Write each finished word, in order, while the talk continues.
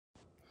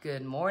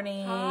Good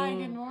morning. Hi,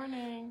 good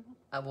morning.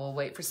 I will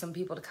wait for some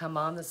people to come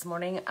on this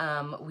morning.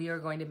 We are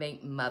going to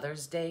make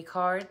Mother's Day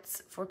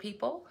cards for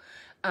people.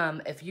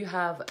 If you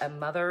have a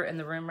mother in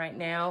the room right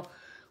now,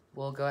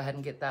 we'll go ahead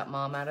and get that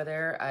mom out of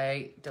there.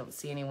 I don't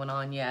see anyone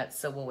on yet,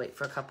 so we'll wait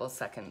for a couple of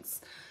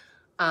seconds.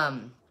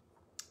 And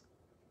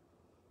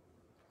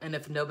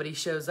if nobody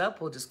shows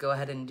up, we'll just go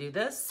ahead and do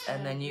this,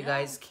 and then you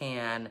guys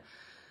can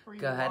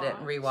go ahead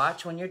and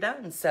rewatch when you're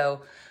done.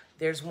 So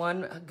there's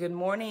one. Good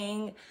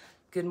morning.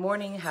 Good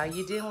morning. How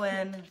you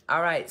doing?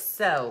 All right,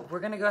 so we're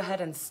going to go ahead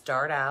and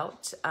start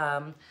out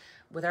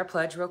with our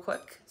pledge real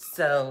quick.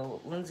 So,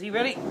 Lindsay,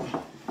 ready?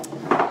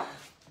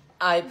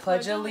 I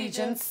pledge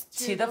allegiance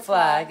to the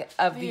flag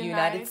of the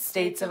United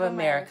States of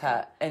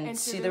America and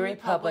to the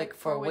republic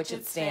for which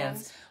it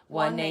stands,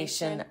 one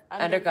nation,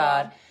 under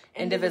God,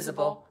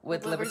 indivisible,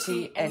 with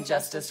liberty and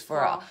justice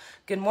for all.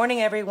 Good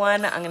morning,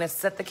 everyone. I'm going to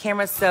set the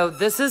camera. So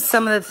this is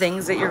some of the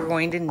things that you're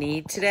going to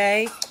need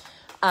today.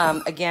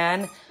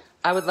 Again,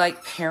 I would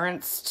like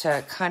parents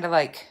to kind of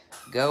like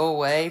go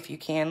away if you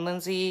can,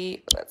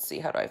 Lindsay. Let's see,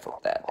 how do I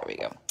flip that? There we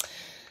go.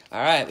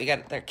 All right, we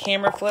got their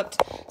camera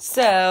flipped.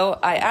 So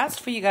I asked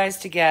for you guys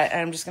to get,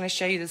 and I'm just going to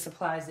show you the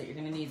supplies that you're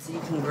going to need so you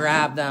can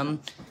grab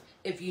them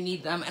if you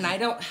need them. And I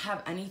don't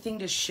have anything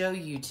to show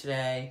you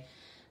today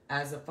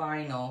as a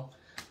final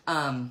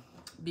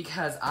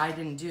because I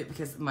didn't do it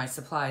because my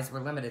supplies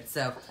were limited.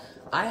 So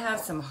I have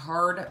some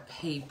hard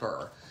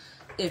paper.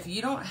 If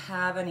you don't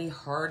have any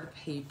hard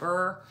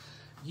paper,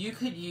 you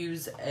could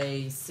use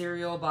a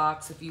cereal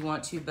box if you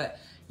want to, but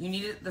you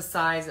need it the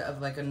size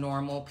of like a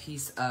normal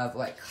piece of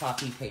like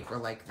copy paper,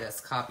 like this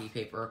copy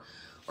paper,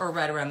 or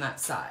right around that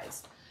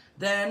size.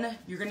 Then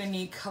you're gonna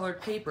need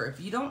colored paper.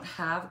 If you don't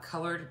have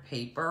colored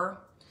paper,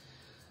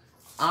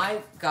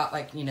 I've got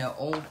like, you know,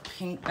 old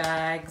pink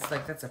bags,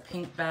 like that's a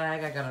pink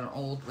bag. I got an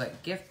old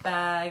like gift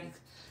bag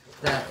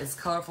that is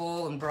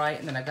colorful and bright,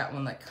 and then I've got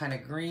one like kind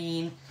of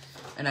green,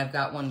 and I've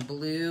got one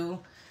blue.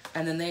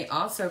 And then they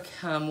also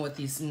come with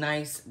these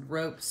nice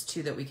ropes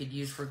too that we could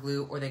use for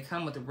glue, or they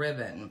come with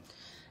ribbon.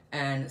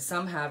 And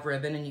some have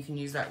ribbon and you can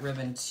use that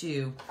ribbon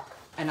too.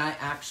 And I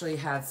actually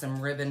had some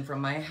ribbon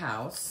from my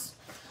house.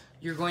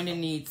 You're going to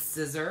need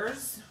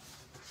scissors.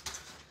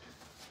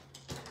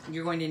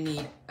 You're going to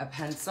need a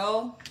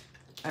pencil,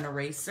 an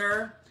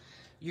eraser.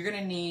 You're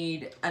gonna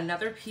need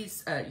another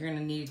piece, you're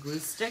gonna need a glue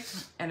stick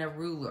and a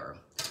ruler.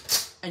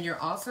 And you're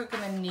also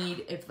gonna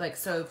need, if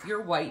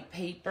your white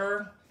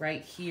paper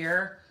right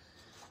here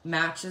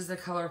matches the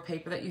color of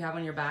paper that you have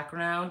on your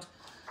background,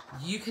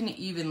 you can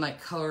even like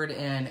color it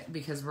in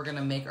because we're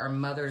gonna make our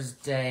Mother's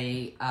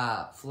Day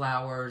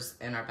flowers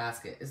in our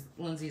basket.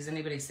 Lindsay, is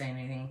anybody saying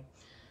anything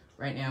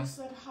right now? I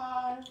said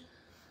hi.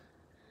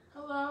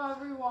 Hello,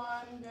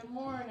 everyone. Good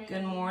morning.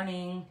 Good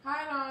morning.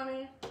 Hi,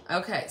 Nani.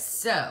 Okay,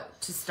 so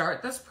to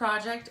start this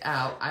project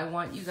out, I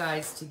want you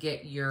guys to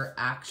get your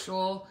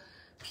actual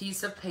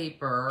piece of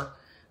paper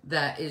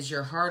that is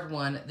your hard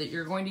one that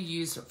you're going to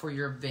use for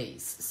your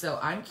vase. So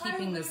I'm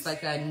keeping this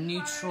like a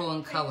neutral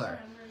in color.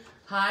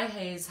 Hi,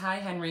 Hayes. Hi,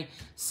 Henry.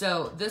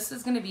 So this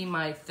is going to be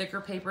my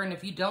thicker paper, and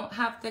if you don't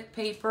have thick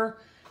paper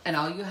and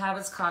all you have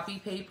is copy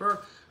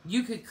paper,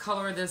 you could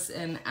color this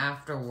in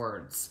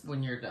afterwards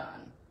when you're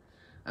done.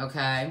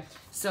 Okay,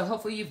 so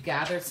hopefully you've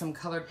gathered some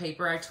colored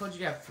paper. I told you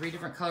to have 3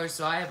 different colors,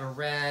 so I have a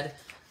red,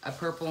 a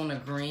purple, and a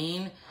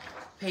green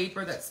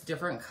paper that's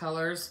different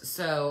colors.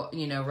 So,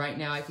 you know, right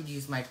now I could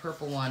use my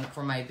purple one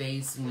for my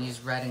vase and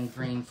use red and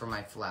green for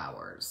my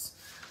flowers.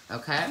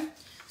 Okay,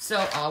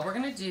 so all we're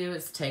gonna do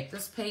is take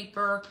this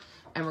paper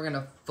and we're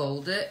gonna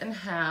fold it in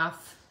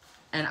half.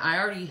 And I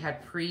already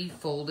had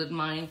pre-folded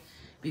mine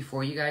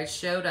before you guys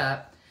showed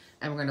up.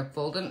 And we're gonna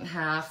fold it in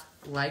half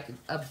like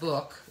a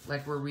book,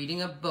 like we're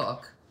reading a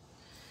book.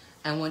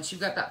 And once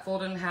you've got that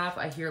folded in half,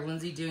 I hear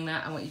Lindsay doing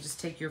that. I want you to just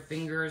take your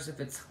fingers, if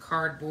it's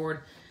cardboard,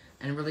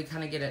 and really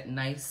kind of get it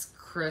nice,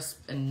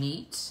 crisp, and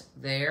neat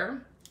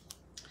there.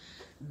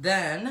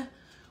 Then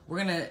we're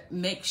gonna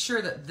make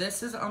sure that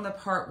this is on the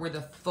part where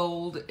the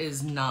fold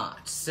is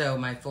not. So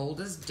my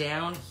fold is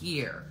down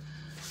here.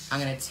 I'm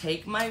gonna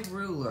take my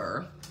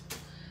ruler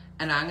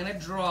and I'm gonna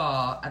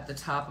draw at the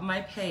top of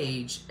my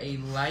page a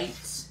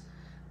light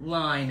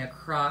line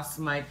across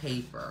my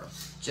paper,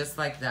 just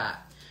like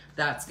that.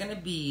 That's gonna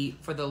be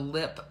for the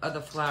lip of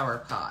the flower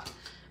pot.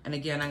 And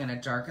again, I'm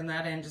gonna darken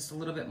that in just a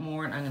little bit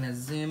more, and I'm gonna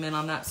zoom in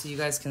on that so you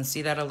guys can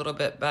see that a little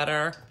bit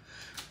better.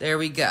 There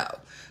we go.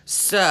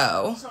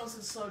 So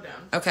Slow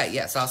down. Okay,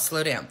 yes, I'll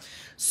slow down.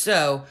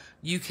 So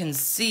you can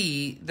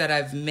see that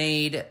I've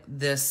made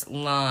this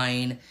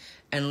line,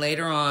 and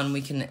later on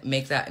we can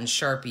make that in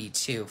Sharpie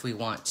too if we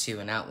want to,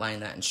 and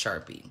outline that in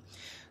Sharpie.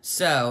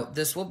 So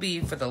this will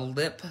be for the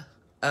lip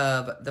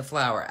of the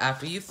flower.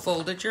 After you've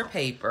folded your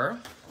paper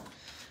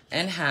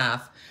in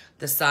half,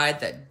 the side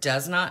that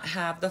does not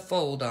have the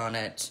fold on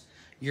it,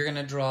 you're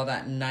gonna draw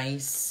that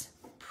nice,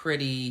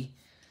 pretty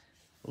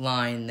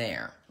line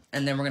there.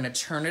 And then we're gonna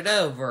turn it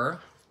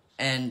over,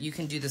 and you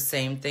can do the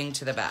same thing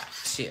to the back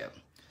too.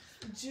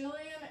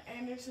 Julian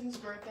Anderson's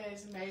birthday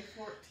is May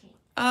 14th.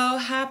 Oh,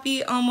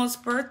 happy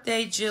almost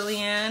birthday,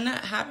 Jillian.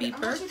 Happy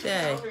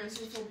birthday.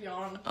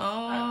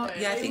 Oh,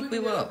 yeah, I think we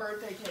will. A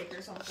birthday cake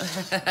or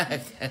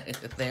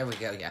something. There we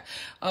go, yeah.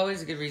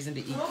 Always a good reason to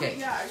eat cake.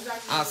 Yeah,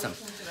 exactly. Awesome.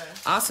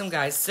 Awesome,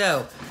 guys.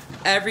 So,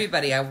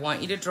 everybody, I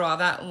want you to draw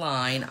that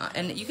line.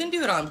 And you can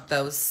do it on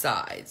both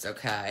sides,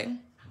 okay?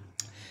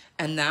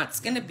 And that's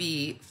going to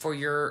be for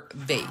your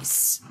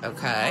vase,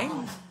 okay?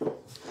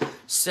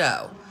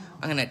 So,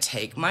 I'm going to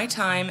take my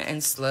time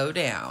and slow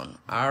down.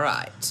 All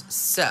right.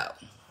 So,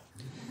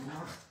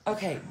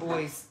 okay,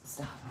 boys,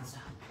 stop.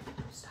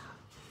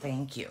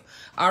 Thank you.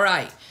 All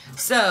right.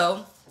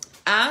 So,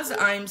 as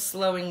I'm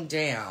slowing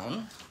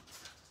down,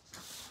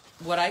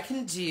 what I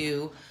can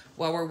do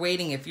while we're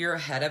waiting, if you're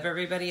ahead of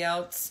everybody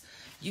else,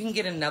 you can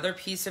get another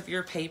piece of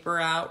your paper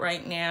out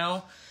right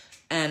now.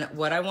 And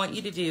what I want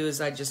you to do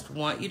is I just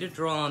want you to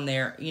draw on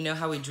there. You know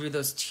how we drew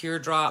those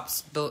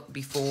teardrops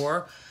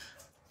before?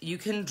 You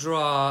can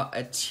draw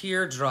a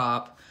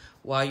teardrop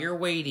while you're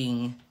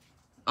waiting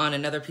on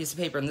another piece of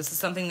paper. And this is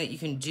something that you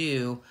can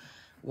do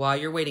while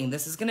you're waiting.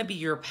 This is going to be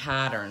your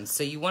pattern.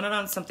 So you want it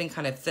on something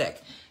kind of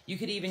thick. You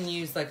could even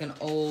use like an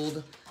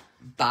old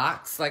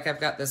box. Like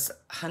I've got this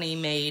honey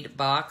made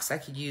box. I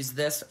could use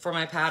this for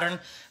my pattern.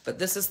 But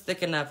this is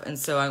thick enough. And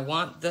so I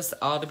want this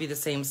all to be the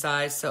same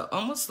size. So it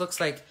almost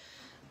looks like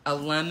a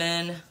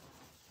lemon.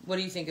 What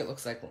do you think it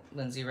looks like,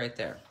 Lindsay, right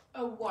there?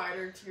 A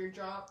wider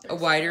teardrop. A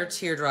wider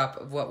teardrop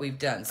of what we've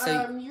done.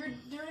 So you're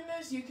doing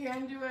this, you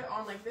can do it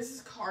on like, this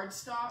is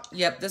cardstock.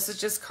 Yep, this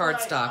is just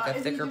cardstock, a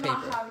thicker paper. If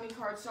you do not have any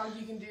cardstock,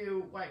 you can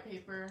do white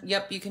paper.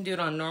 Yep, you can do it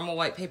on normal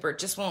white paper. It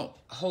just won't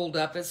hold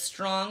up as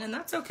strong, and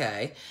that's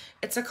okay.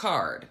 It's a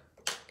card.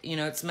 You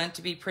know, it's meant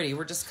to be pretty.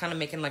 We're just kind of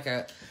making like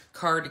a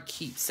card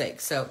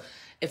keepsake. So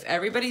if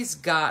everybody's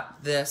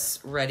got this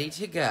ready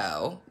to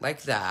go,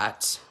 like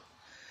that,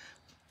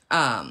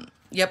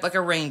 yep, like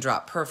a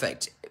raindrop,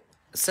 perfect.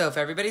 So if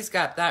everybody's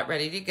got that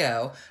ready to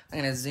go, I'm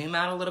going to zoom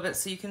out a little bit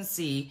so you can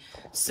see.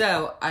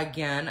 So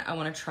again, I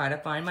want to try to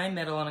find my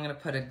middle, and I'm going to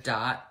put a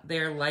dot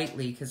there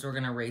lightly because we're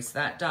going to erase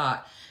that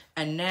dot.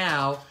 And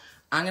now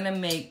I'm going to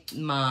make so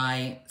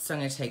I'm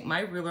going to take my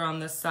ruler on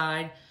this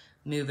side,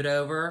 move it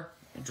over,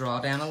 draw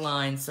down a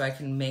line so I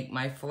can make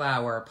my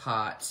flower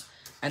pot.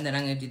 And then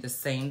I'm going to do the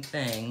same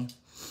thing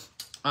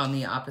on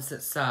the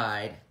opposite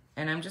side.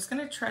 And I'm just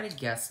going to try to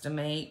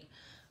guesstimate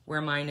where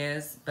mine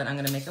is, but I'm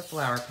going to make a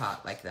flower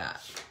pot like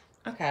that.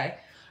 Okay.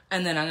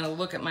 And then I'm going to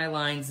look at my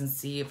lines and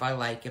see if I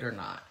like it or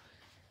not.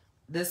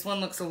 This one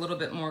looks a little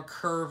bit more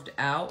curved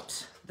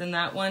out than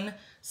that one.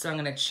 So I'm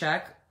going to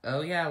check.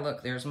 Oh yeah,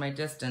 look, there's my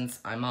distance.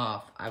 I'm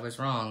off. I was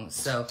wrong.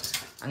 So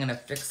I'm going to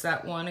fix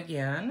that one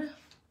again.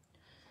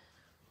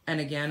 And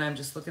again, I'm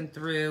just looking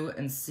through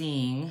and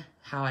seeing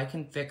how I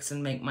can fix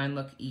and make mine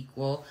look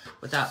equal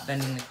without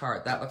bending the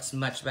card. That looks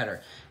much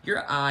better.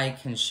 Your eye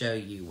can show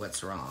you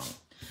what's wrong.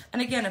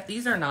 And again, if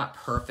these are not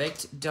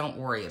perfect, don't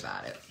worry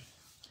about it.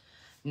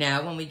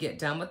 Now, when we get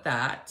done with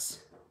that,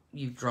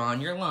 you've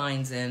drawn your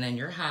lines in and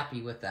you're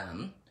happy with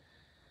them.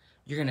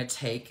 You're going to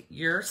take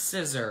your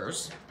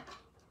scissors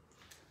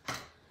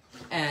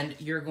and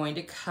you're going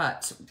to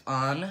cut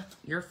on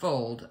your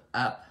fold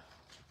up.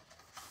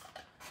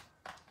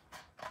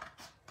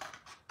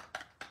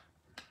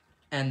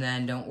 And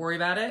then don't worry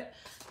about it.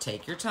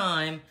 Take your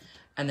time.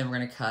 And then we're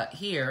going to cut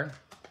here.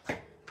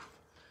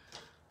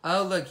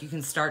 Oh, look, you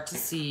can start to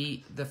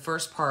see the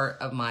first part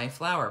of my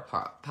flower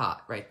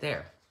pot right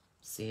there.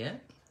 See it?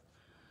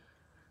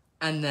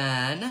 And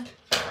then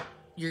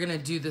you're going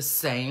to do the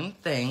same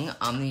thing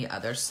on the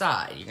other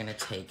side. You're going to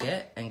take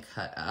it and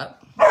cut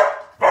up.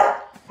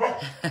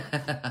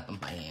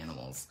 My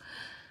animals.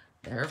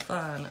 They're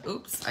fun.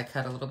 Oops, I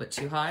cut a little bit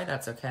too high.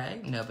 That's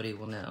okay. Nobody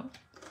will know.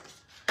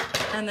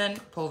 And then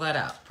pull that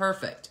out.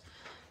 Perfect.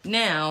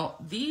 Now,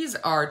 these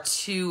are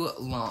too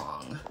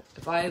long.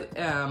 If I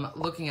am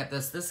looking at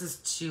this, this is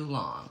too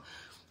long.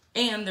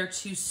 And they're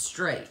too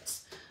straight.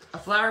 A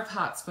flower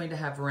pot's going to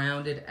have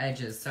rounded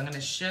edges. So I'm going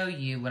to show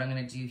you what I'm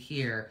going to do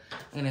here.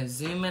 I'm going to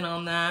zoom in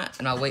on that,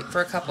 and I'll wait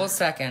for a couple of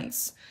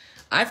seconds.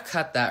 I've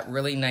cut that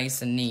really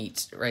nice and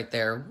neat right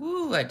there.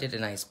 Woo, I did a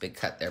nice big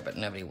cut there, but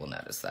nobody will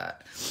notice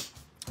that.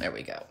 There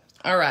we go.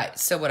 All right,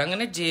 so what I'm going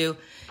to do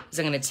is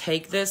I'm going to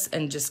take this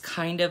and just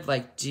kind of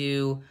like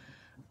do...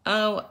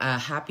 a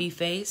happy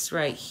face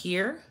right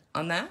here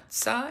on that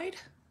side.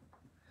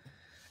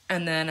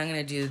 And then I'm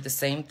going to do the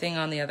same thing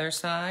on the other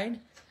side.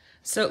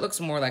 So it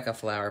looks more like a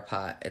flower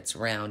pot. It's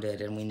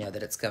rounded and we know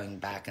that it's going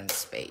back in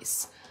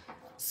space.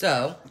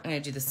 So I'm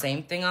going to do the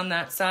same thing on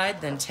that side.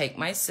 Then take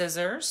my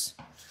scissors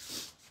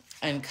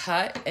and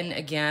cut. And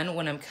again,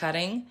 when I'm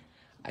cutting,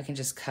 I can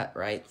just cut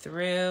right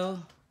through.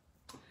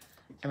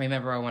 And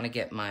remember, I want to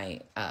get my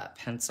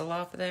pencil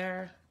off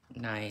there.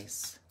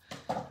 Nice.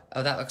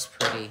 Oh, that looks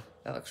pretty.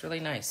 That looks really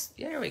nice.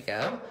 There we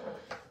go.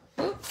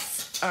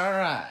 Oops. All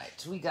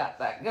right. We got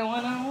that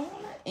going on.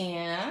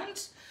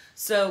 And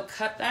so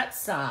cut that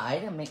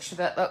side and make sure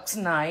that looks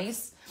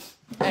nice.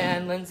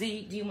 And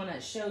Lindsay, do you want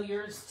to show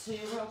yours too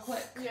real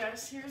quick?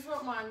 Yes, here's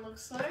what mine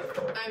looks like.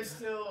 I'm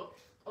still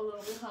a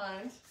little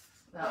behind.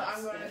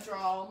 I'm going to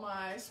draw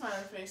my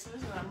smiley faces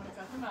and I'm going to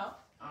cut them out.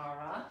 All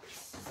right,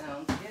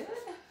 sounds good.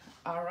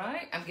 All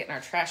right, I'm getting our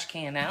trash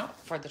can out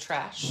for the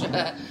trash.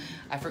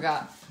 I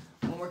forgot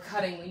when we're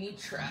cutting, we need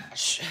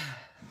trash.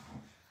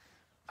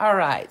 All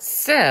right,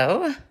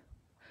 so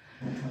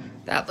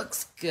that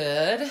looks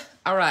good.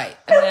 All right,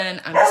 and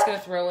then I'm just gonna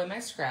throw in my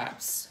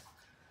scraps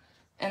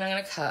and I'm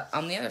gonna cut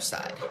on the other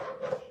side.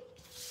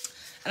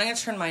 And I'm gonna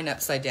turn mine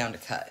upside down to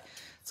cut.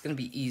 It's gonna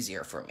be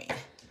easier for me.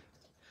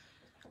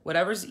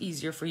 Whatever's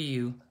easier for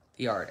you,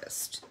 the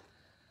artist.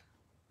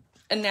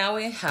 And now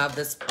we have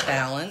this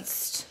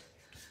balanced,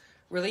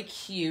 really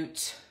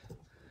cute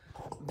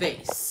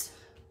vase.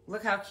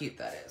 Look how cute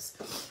that is.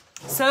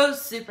 So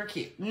super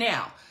cute.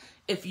 Now,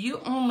 if you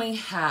only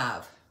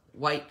have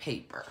white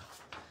paper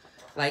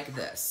like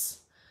this,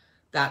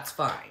 that's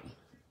fine.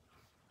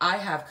 I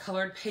have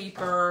colored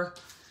paper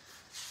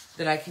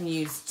that I can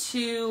use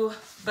too,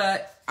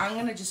 but I'm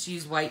gonna just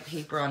use white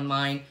paper on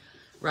mine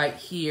right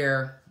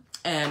here.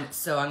 And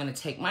so I'm gonna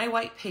take my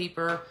white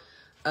paper,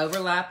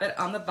 overlap it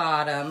on the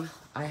bottom.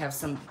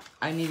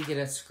 I need to get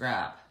a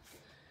scrap.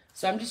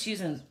 So I'm just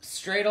using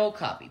straight old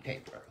copy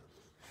paper.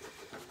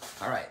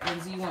 All right,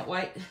 Lindsay, you want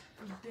white?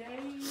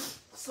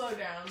 Slow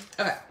down.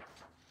 Okay,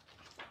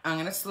 I'm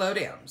gonna slow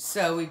down.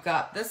 So we've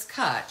got this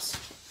cut.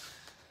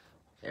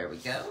 There we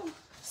go.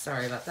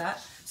 Sorry about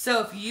that.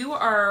 So if you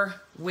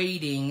are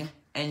waiting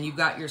and you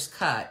got yours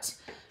cut,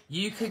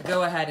 you could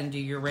go ahead and do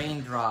your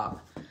raindrop.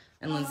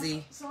 And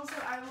Lindsay. Someone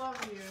said, I love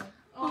you.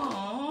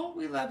 Oh,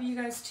 we love you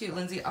guys too.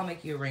 Lindsay, I'll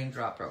make you a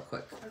raindrop real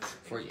quick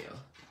for you.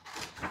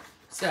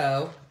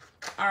 So,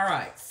 all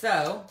right.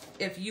 So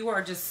if you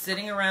are just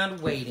sitting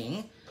around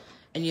waiting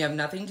and you have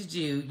nothing to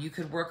do, you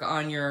could work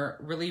on your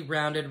really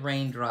rounded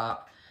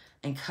raindrop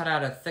and cut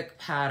out a thick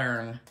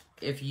pattern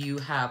if you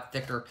have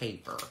thicker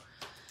paper.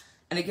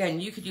 And again,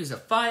 you could use a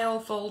file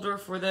folder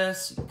for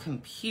this,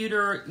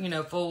 computer,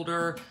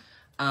 folder.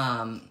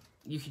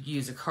 You could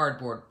use a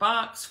cardboard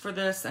box for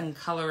this and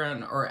color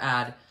in or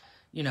add,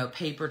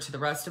 paper to the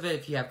rest of it.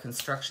 If you have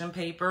construction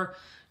paper,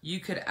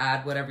 you could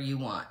add whatever you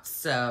want.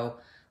 So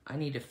I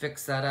need to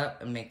fix that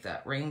up and make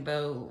that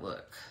rainbow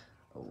look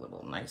a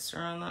little nicer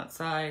on that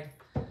side.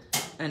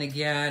 And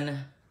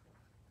again,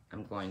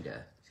 I'm going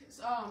to...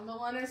 The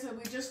Leonard said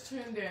we just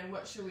tuned in.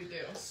 What should we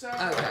do?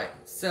 Okay,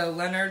 so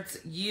Leonard's,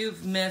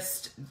 you've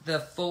missed the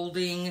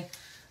folding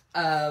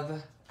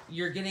of...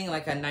 You're getting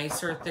like a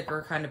nicer,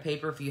 thicker kind of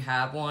paper if you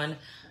have one,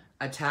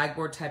 a tag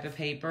board type of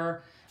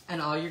paper.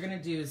 And all you're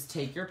gonna do is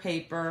take your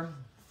paper,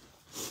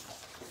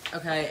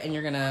 okay, and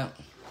you're gonna,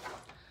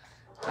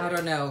 I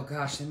don't know,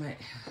 gosh, they might,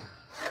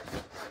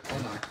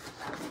 hold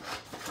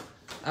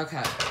on.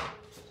 Okay.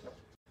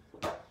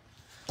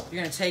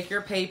 You're gonna take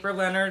your paper,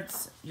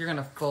 Leonard's, you're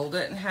gonna fold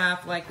it in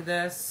half like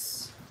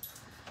this.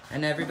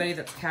 And everybody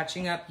that's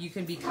catching up, you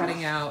can be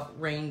cutting out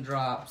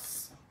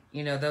raindrops,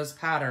 those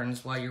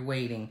patterns while you're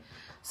waiting.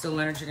 So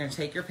Leonard, you're gonna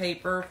take your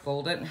paper,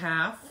 fold it in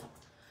half.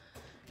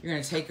 You're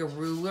gonna take a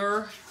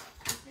ruler.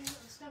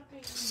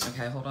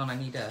 Okay, hold on, I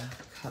need to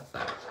cut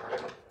that.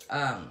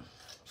 I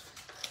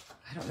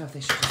don't know if they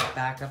should just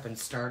back up and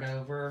start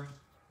over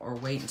or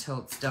wait until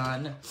it's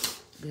done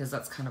because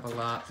that's kind of a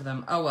lot for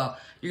them. Oh well,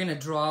 you're gonna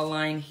draw a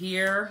line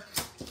here,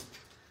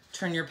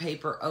 turn your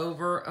paper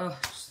over. Oh,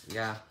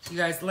 yeah. You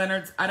guys,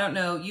 Leonard's, I don't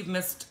know, you've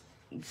missed,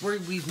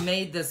 we've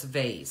made this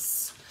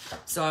vase.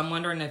 So I'm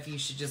wondering if you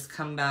should just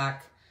come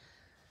back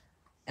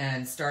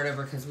and start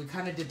over because we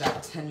kind of did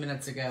that 10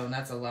 minutes ago and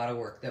that's a lot of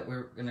work that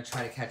we're going to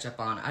try to catch up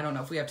on. I don't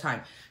know if we have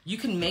time. You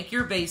can make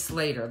your vase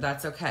later.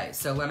 That's okay.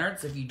 So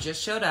Leonard's, if you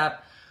just showed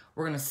up,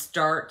 we're going to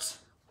start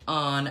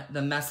on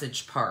the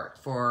message part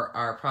for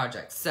our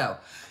project. So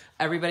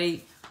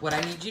everybody, what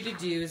I need you to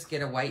do is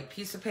get a white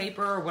piece of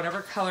paper or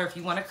whatever color. If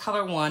you want to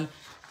color one,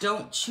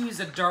 don't choose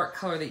a dark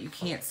color that you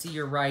can't see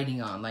your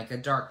writing on, like a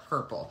dark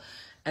purple.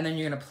 And then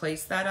you're going to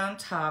place that on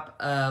top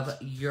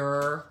of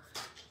your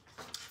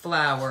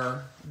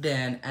flower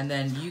bin, and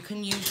then you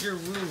can use your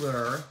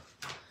ruler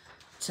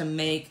to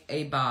make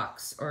a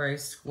box or a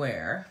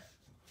square.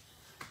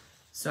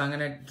 So I'm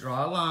gonna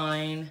draw a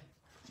line,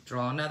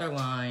 draw another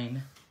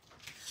line,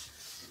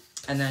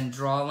 and then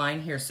draw a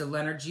line here. So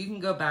Leonard, you can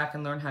go back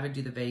and learn how to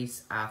do the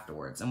vase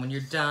afterwards. And when you're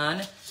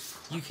done,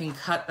 you can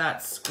cut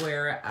that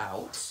square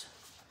out.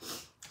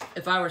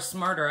 If I were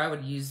smarter, I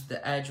would use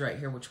the edge right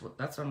here,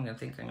 that's what I'm gonna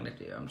think I'm gonna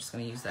do. I'm just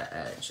gonna use that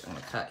edge. I'm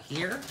gonna cut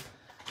here.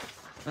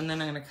 And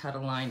then I'm gonna cut a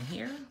line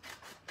here.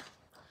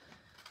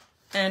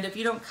 And if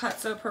you don't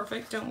cut so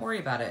perfect, don't worry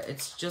about it.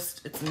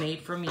 It's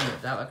made from you.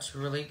 That looks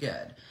really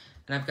good.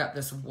 And I've got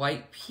this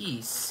white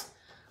piece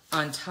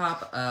on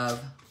top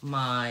of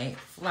my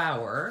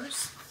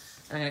flowers.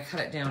 And I'm gonna cut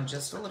it down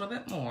just a little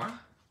bit more.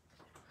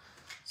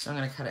 So I'm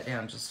gonna cut it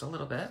down just a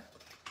little bit.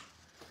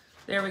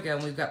 There we go,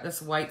 and we've got this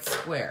white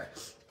square.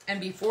 And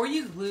before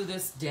you glue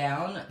this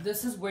down,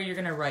 this is where you're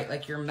gonna write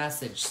like your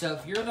message. So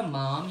if you're the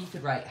mom, you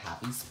could write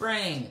Happy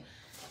Spring.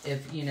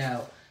 If you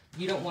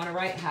don't want to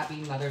write Happy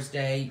Mother's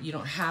Day, you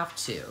don't have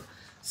to.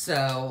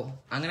 So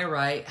I'm gonna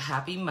write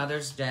Happy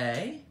Mother's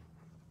Day,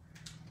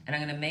 and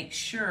I'm gonna make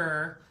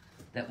sure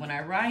that when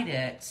I write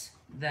it,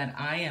 that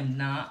I am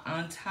not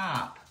on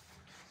top.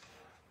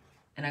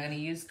 And I'm going to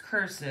use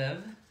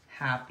cursive.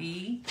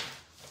 Happy.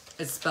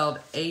 It's spelled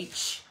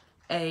H-A-P-P-Y.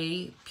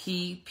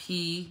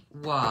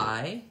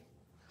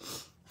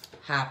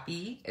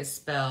 Happy is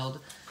spelled,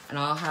 and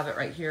I'll have it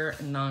right here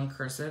in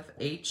non-cursive,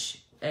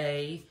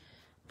 H-A-P-P-Y.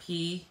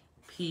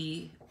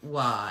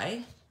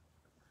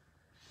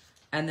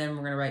 And then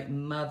we're going to write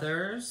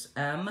mothers,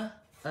 M-O-T-H-E-R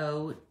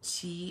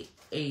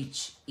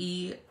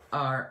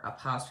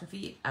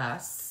apostrophe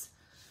S,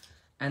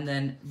 and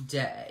then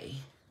day,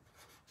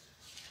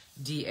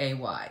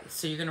 D-A-Y.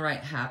 So you're going to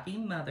write Happy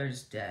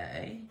Mother's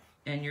Day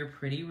in your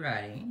pretty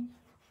writing.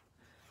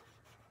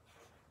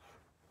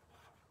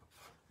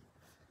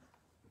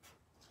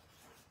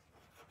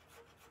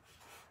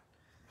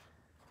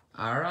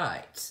 All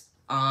right,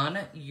 on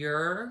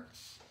your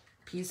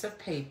piece of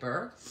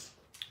paper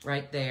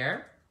right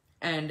there.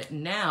 And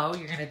now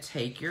you're gonna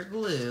take your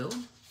glue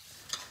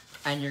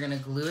and you're gonna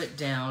glue it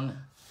down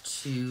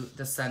to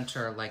the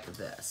center like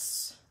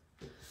this.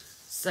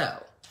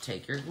 So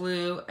take your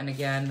glue, and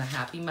again, the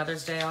Happy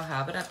Mother's Day, I'll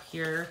have it up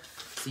here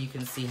so you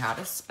can see how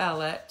to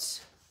spell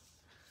it.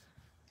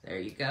 There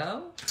you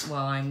go.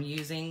 Well, I'm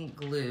using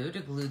glue to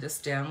glue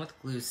this down with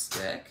glue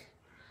stick.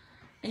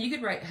 And you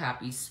could write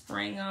Happy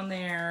Spring on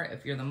there.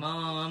 If you're the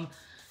mom,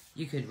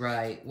 you could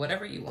write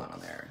whatever you want on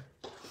there.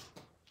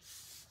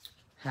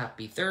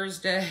 Happy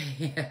Thursday,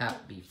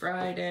 Happy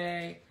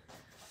Friday,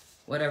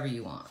 whatever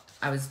you want.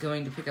 I was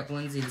going to pick up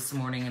Lindsay this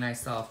morning and I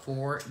saw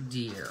 4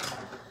 deer.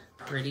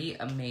 Pretty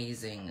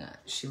amazing.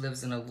 She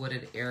lives in a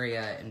wooded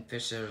area in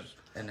Fisher,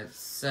 and it's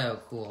so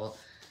cool.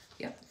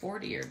 Yep, 4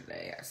 deer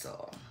today I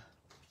saw.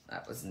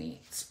 That was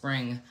neat.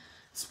 Spring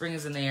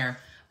is in the air.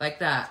 Like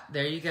that.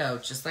 There you go.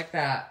 Just like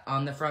that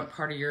on the front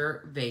part of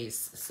your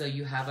vase. So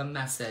you have a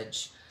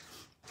message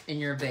in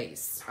your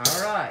vase.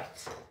 All right.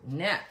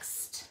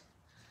 Next,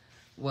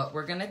 what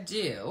we're going to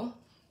do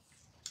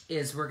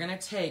is we're going to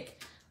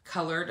take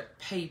colored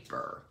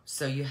paper.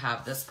 So you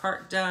have this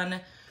part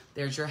done.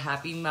 There's your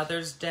Happy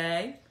Mother's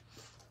Day.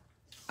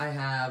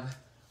 Okay,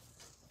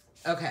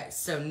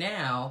 so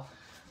now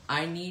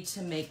I need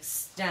to make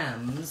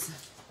stems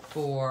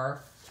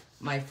for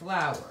my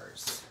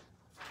flowers.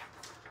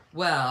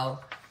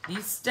 Well,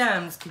 these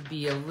stems could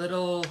be a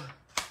little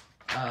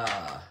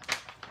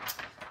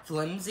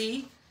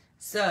flimsy,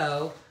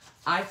 so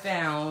I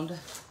found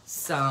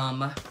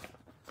some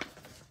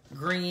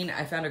green.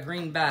 I found a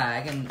green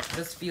bag, and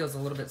this feels a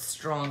little bit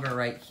stronger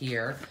right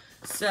here.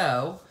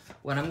 So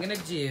what I'm gonna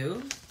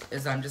do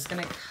is I'm just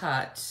gonna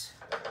cut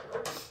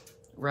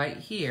right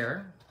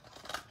here,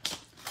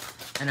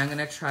 and I'm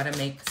gonna try to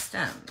make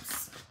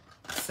stems.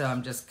 So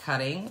I'm just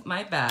cutting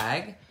my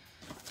bag,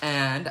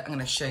 and I'm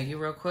gonna show you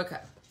real quick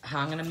how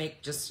I'm gonna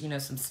make just,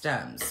 some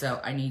stems. So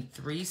I need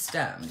 3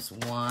 stems.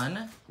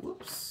 1,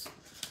 whoops.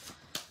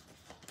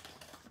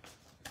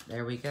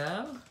 There we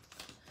go.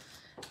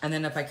 And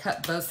then if I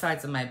cut both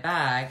sides of my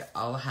bag,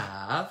 I'll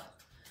have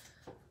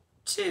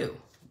 2.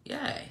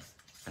 Yay.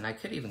 And I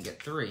could even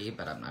get 3,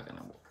 but I'm not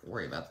gonna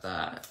worry about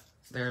that.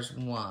 There's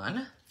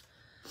 1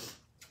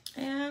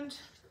 and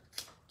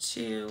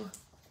 2.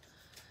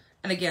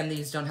 And again,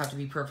 these don't have to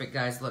be perfect,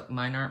 guys. Look,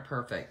 mine aren't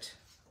perfect.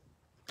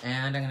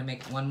 And I'm gonna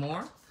make 1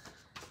 more.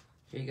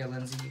 Here you go,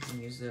 Lindsay, you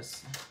can use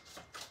this.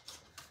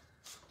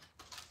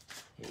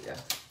 Here you go.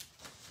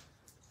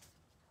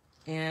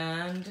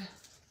 And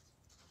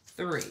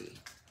 3.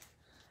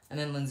 And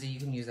then Lindsay, you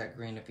can use that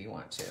green if you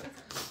want to.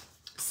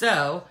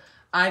 So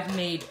I've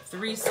made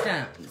 3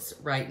 stems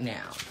right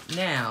now.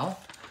 Now,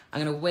 I'm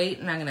gonna wait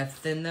and I'm gonna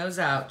thin those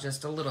out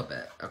just a little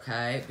bit,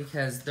 okay?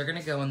 Because they're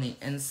gonna go on the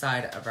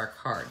inside of our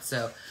card.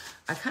 So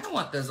I kind of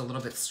want those a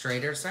little bit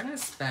straighter, so I'm gonna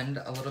spend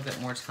a little bit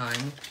more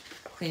time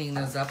cleaning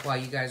those up while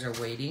you guys are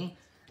waiting.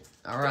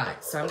 All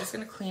right, so I'm just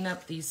gonna clean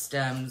up these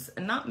stems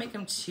and not make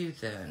them too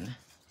thin.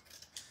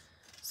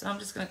 So I'm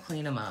just gonna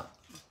clean them up.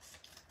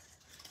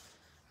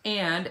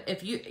 And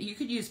if you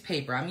could use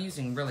paper. I'm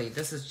using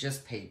this is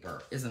just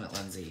paper, isn't it,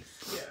 Lindsay?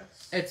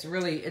 Yes.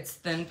 It's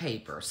thin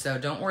paper, so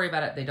don't worry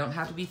about it. They don't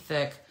have to be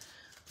thick.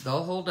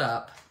 They'll hold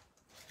up.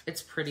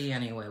 It's pretty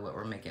anyway, what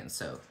we're making,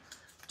 so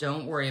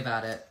don't worry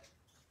about it.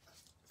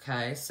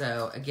 Okay,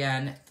 so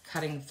again,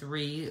 cutting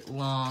 3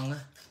 long,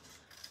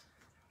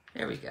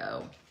 there we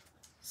go,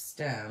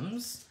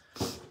 stems.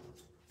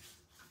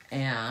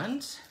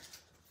 And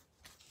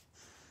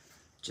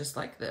just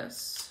like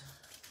this.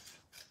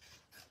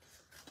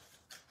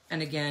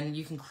 And again,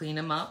 you can clean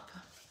them up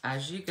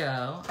as you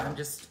go. I'm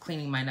just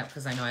cleaning mine up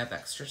because I know I have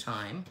extra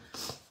time.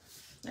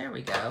 There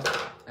we go.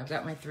 I've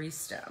got my 3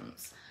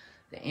 stems.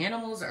 The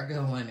animals are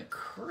going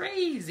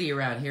crazy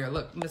around here.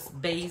 Look, Miss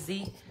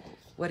Basie,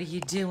 what are you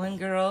doing,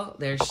 girl?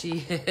 There she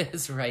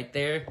is right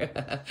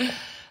there.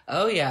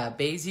 Oh yeah,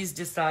 Basie's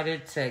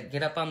decided to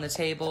get up on the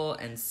table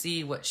and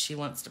see what she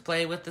wants to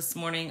play with this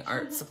morning,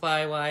 art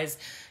supply wise.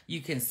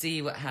 You can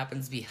see what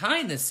happens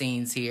behind the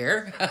scenes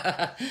here.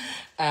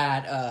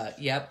 And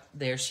yep,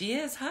 there she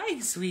is. Hi,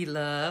 sweet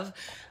love.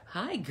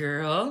 Hi,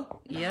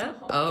 girl. Yeah.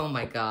 Oh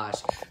my gosh.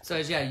 So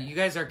as yeah, you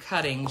guys are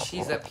cutting.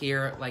 She's up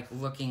here like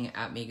looking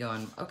at me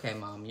going, okay,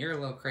 Mom, you're a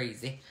little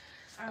crazy.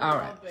 I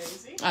love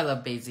Basie. I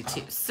love Basie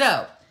too.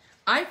 So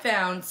I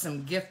found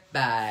some gift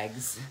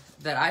bags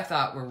that I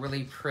thought were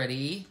really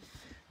pretty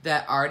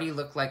that already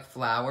look like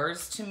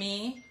flowers to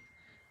me.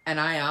 And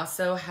I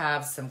also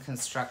have some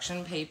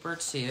construction paper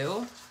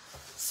too.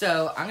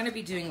 So I'm going to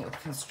be doing it with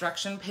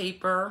construction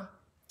paper,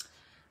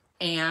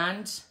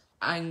 and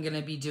I'm going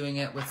to be doing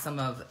it with some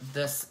of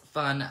this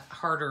fun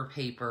harder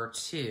paper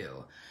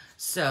too.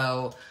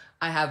 So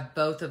I have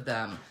both of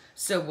them.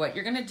 So what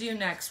you're going to do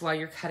next while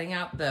you're cutting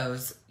out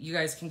those, you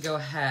guys can go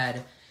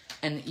ahead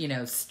and, you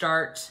know,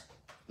 start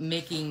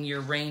making your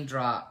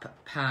raindrop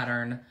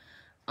pattern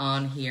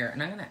on here.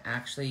 And I'm going to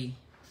actually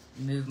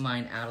move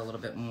mine out a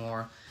little bit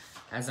more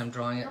as I'm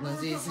drawing it.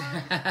 Lindsay's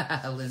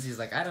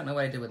like, I don't know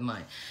what I did with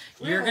mine.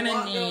 You're going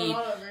to need,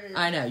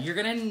 I know, you're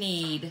going to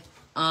need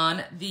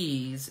on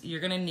these, you're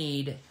going to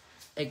need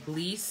at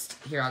least,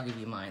 here, I'll give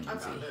you mine,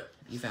 Lindsay. I found it.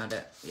 You found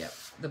it? Yep.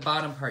 The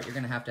bottom part, you're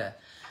going to have to,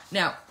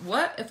 now,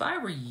 what, if I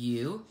were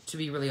you, to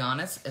be really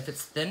honest, if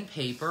it's thin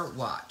paper,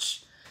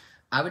 watch.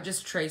 I would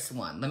just trace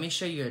one. Let me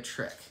show you a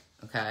trick,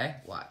 okay?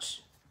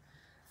 Watch.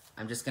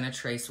 I'm just going to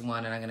trace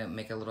one, and I'm going to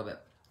make it a little bit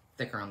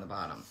thicker on the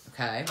bottom,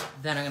 okay?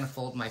 Then I'm going to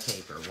fold my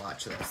paper.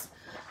 Watch this.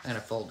 I'm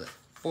going to fold it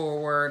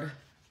forward,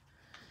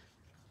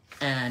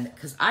 and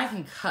because I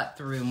can cut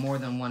through more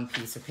than one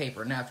piece of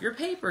paper. Now, if your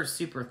paper is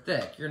super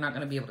thick, you're not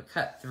going to be able to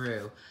cut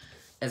through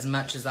as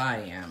much as I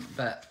am,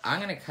 but I'm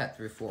going to cut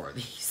through 4 of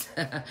these.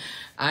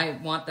 I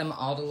want them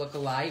all to look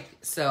alike,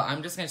 so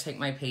I'm just going to take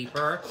my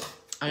paper.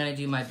 I'm going to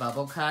do my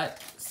bubble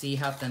cut. See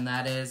how thin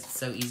that is? It's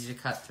so easy to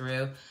cut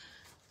through.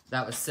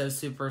 That was so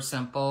super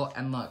simple.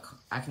 And look,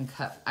 I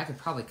could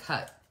probably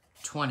cut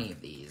 20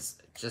 of these,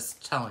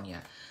 just telling you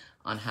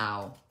on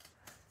how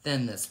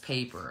thin this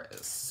paper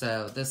is.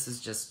 So this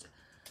is just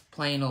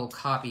plain old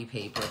copy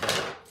paper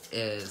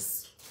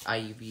that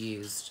I've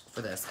used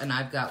for this. And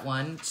I've got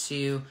 1,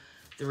 2,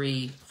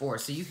 3, 4.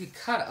 So you could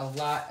cut a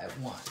lot at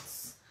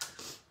once.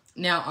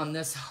 Now on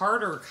this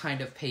harder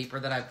kind of paper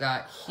that I've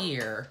got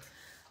here,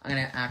 I'm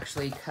going to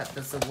actually cut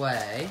this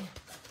away.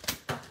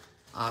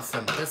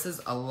 Awesome. This is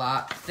a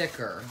lot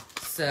thicker.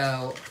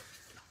 So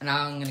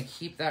now I'm going to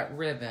keep that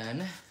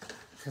ribbon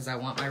because I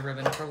want my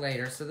ribbon for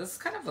later. So this is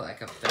kind of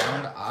like a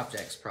found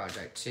objects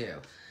project too.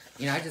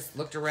 You know, I just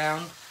looked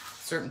around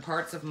certain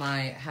parts of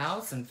my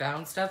house and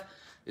found stuff.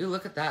 Ooh,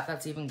 look at that.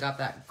 That's even got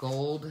that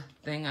gold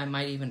thing. I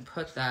might even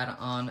put that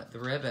on the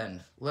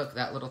ribbon. Look,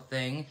 that little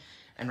thing.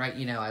 And right,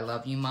 you know, I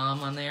love you,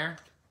 Mom, on there.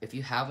 If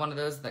you have one of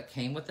those that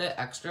came with it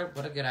extra,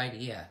 what a good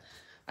idea.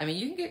 I mean,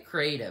 you can get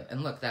creative.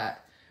 And look,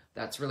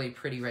 that's really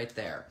pretty right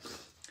there.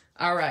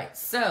 All right,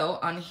 so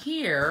on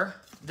here,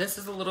 this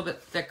is a little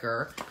bit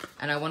thicker,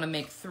 and I want to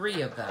make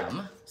 3 of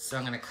them. So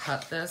I'm going to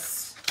cut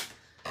this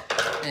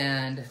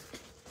and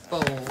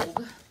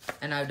fold,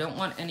 and I don't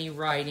want any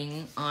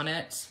writing on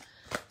it.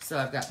 So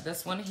I've got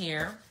this one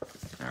here,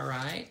 all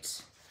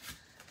right.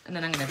 And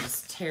then I'm going to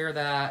just tear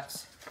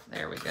that.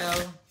 There we go.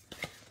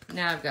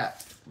 Now I've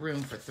got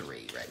room for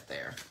 3 right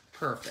there.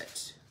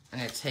 Perfect. I'm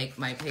going to take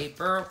my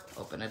paper,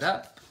 open it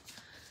up,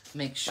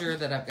 make sure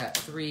that I've got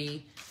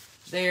 3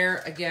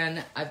 there.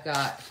 Again, I've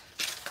got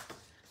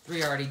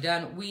 3 already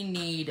done. We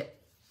need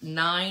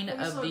 9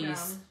 of these.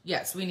 Down.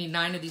 Yes, we need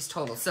 9 of these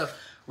total. So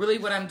really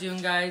what I'm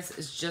doing, guys,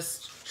 is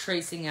just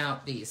tracing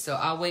out these. So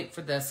I'll wait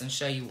for this and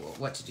show you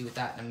what to do with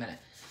that in a minute.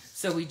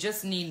 So we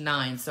just need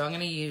 9. So I'm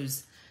going to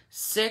use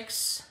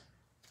 6.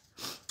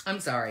 I'm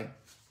sorry.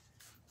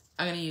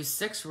 I'm going to use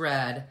 6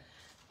 red,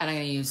 and I'm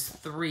going to use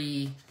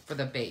 3 for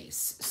the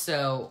base.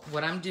 So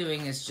what I'm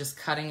doing is just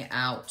cutting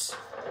out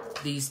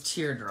these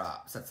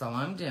teardrops. That's all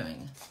I'm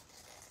doing.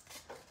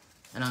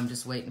 And I'm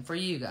just waiting for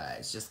you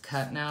guys. Just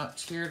cutting out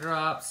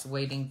teardrops,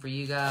 waiting for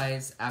you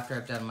guys after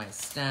I've done my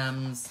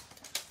stems.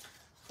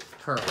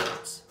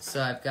 Perfect.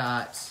 So I've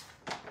got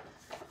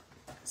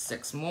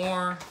 6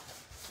 more.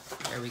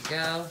 There we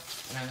go.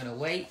 And I'm going to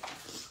wait.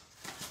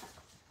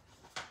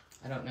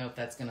 I don't know if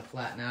that's going to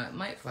flatten out. It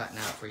might flatten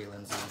out for you,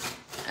 Lindsay.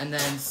 And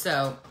then,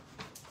 so,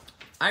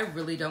 I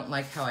really don't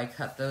like how I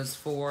cut those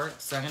 4.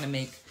 So I'm going to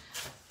make,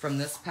 from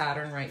this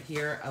pattern right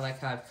here, I like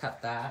how I've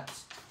cut that.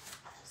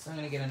 So I'm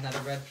going to get another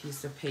red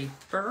piece of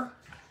paper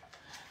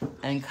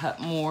and cut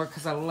more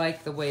because I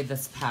like the way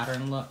this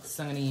pattern looks.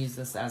 So I'm going to use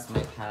this as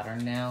my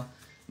pattern now.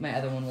 My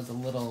other one was a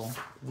little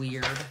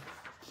weird.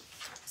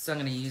 So I'm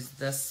going to use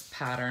this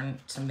pattern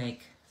to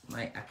make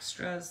my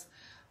extras,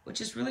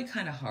 which is really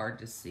kind of hard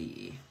to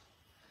see.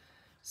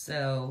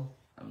 So,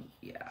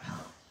 yeah,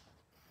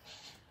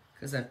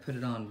 because I put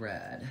it on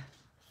red.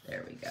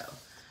 There we go.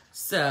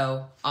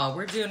 So, all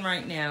we're doing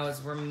right now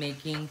is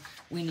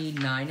we need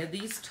 9 of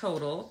these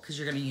total, because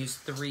you're going to use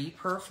 3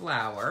 per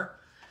flower.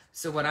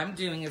 So what I'm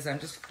doing is I'm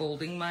just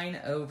folding mine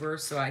over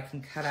so I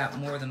can cut out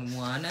more than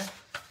 1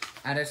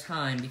 at a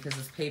time, because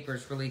this paper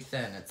is really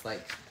thin. It's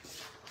like,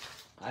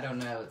 I don't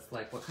know, it's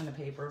like, what kind of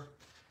paper?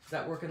 Is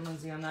that working,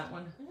 Lindsay, on that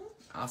one? Mm-hmm.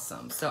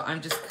 Awesome. So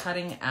I'm just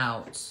cutting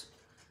out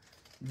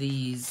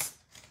these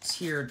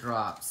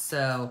teardrops.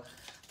 So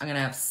I'm gonna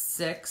have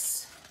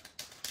 6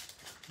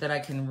 that I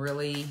can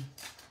really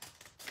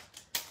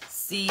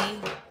see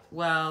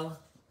well.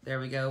 There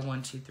we go,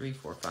 1, 2, 3,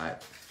 4,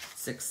 5,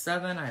 6,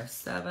 7. I have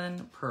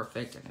 7,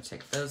 perfect. I'm gonna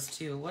take those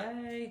 2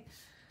 away.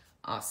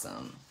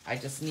 Awesome. I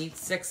just need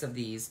 6 of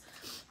these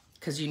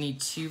because you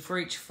need 2 for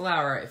each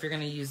flower. If you're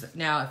gonna use,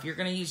 now if you're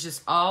gonna use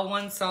just all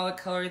one solid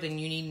color, then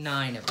you need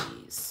 9 of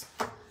these.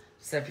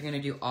 So if you're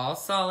gonna do all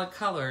solid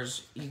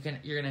colors,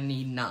 you're gonna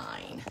need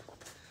 9.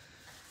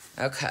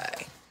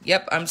 Okay.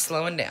 Yep, I'm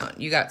slowing down.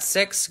 You got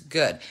 6,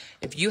 good.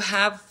 If you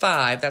have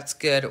 5, that's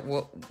good.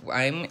 Well,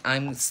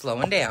 I'm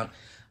slowing down.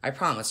 I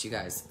promise you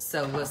guys.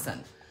 So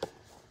listen,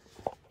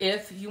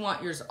 if you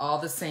want yours all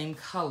the same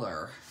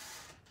color,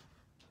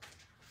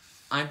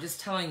 I'm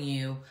just telling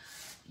you,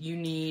 you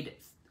need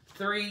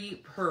 3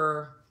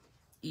 per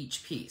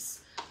each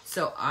piece.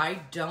 So I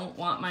don't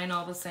want mine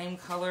all the same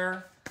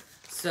color.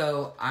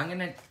 So I'm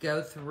gonna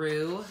go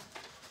through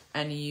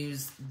and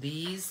use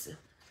these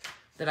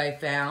that I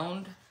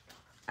found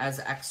as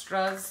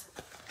extras.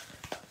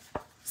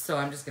 So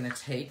I'm just gonna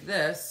take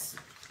this,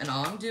 and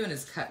all I'm doing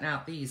is cutting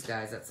out these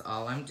guys. That's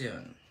all I'm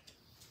doing.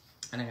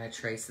 And I'm gonna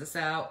trace this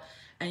out.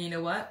 And you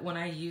know what? When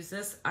I use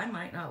this, I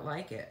might not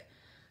like it.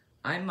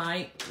 I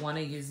might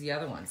wanna use the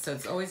other one. So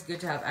it's always good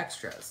to have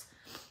extras.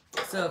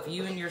 So if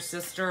you and your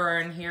sister are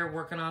in here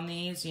working on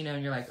these, you know,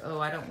 and you're like, oh,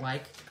 I don't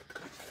like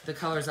the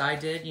colors I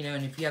did, you know,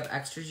 and if you have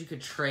extras, you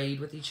could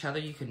trade with each other.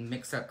 You can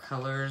mix up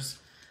colors.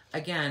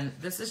 Again,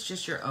 this is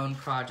just your own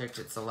project.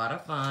 It's a lot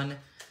of fun.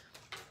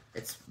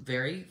 It's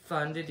very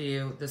fun to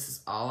do. This is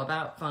all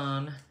about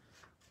fun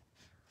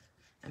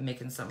and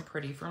making something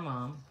pretty for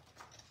mom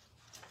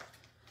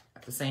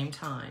at the same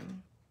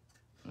time.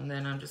 And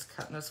then I'm just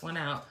cutting this one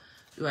out.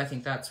 Ooh, I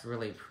think that's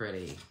really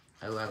pretty.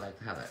 Oh, I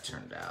like how that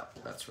turned out.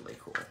 That's really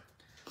cool.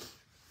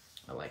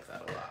 I like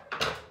that a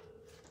lot.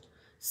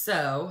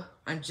 So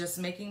I'm just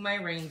making my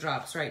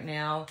raindrops right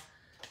now.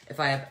 If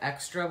I have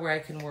extra where I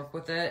can work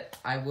with it,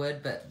 I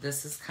would, but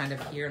this is kind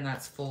of here and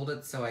that's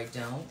folded, so I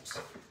don't.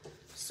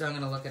 So I'm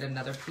gonna look at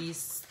another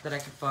piece that I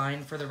could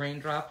find for the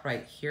raindrop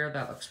right here.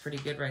 That looks pretty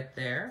good right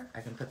there.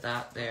 I can put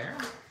that there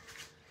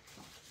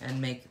and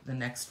make the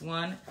next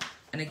one.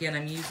 And again,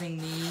 I'm using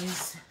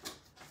these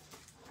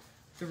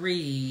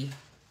 3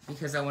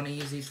 because I wanna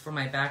use these for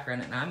my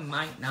background, and I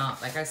might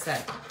not, like I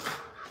said,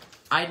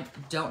 I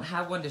don't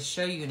have one to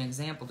show you, an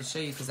example to show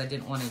you, because I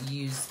didn't wanna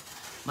use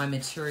my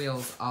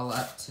materials all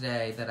up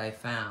today that I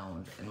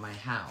found in my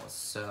house.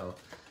 So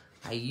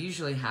I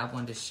usually have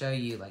one to show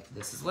you, like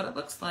this is what it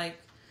looks like.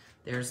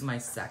 There's my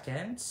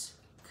second,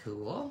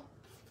 cool.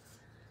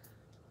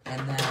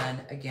 And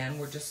then again,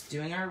 we're just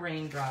doing our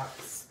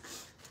raindrops.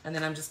 And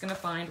then I'm just gonna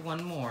find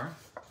one more.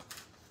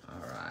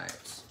 All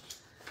right,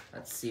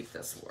 let's see if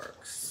this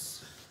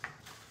works.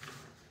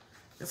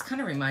 This kind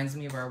of reminds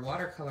me of our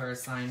watercolor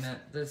assignment,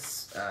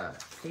 this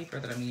paper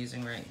that I'm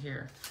using right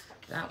here.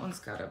 That one's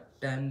got a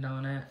bend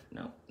on it.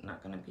 Nope,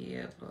 not gonna be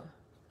able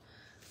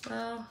to.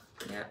 Well,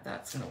 yeah,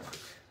 that's gonna work.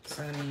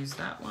 So I'm gonna use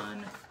that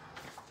one.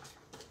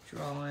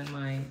 Draw in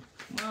my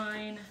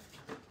line.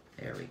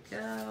 There we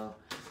go.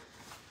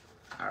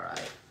 All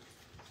right,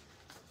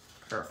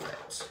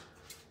 perfect.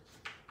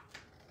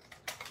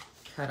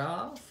 Cut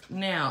off.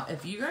 Now,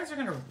 if you guys are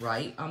gonna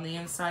write on the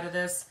inside of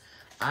this,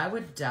 I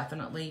would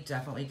definitely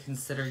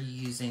consider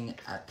using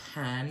a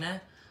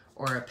pen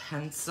or a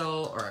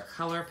pencil or a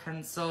color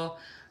pencil.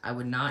 I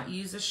would not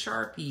use a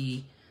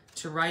Sharpie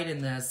to write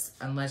in this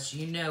unless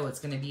you know it's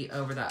gonna be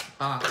over that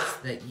box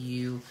that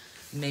you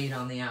made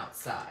on the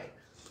outside.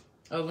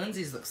 Oh,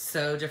 Lindsay's looks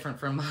so different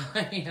from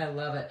mine. I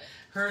love it.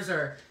 Hers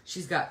are,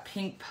 she's got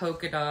pink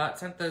polka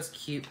dots. Aren't those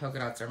cute? Polka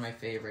dots are my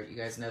favorite. You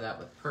guys know that,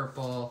 with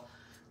purple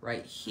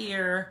right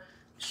here.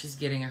 She's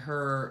getting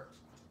hers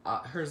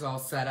all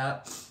set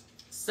up.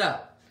 So,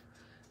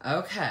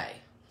 okay.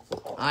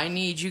 I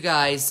need you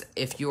guys,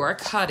 if you are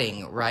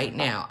cutting right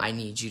now, I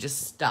need you to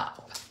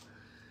stop.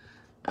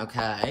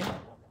 Okay?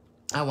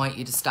 I want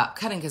you to stop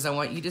cutting because I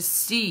want you to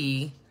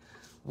see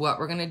what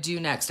we're going to do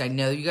next. I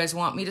know you guys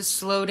want me to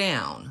slow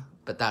down,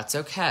 but that's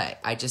okay.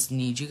 I just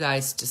need you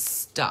guys to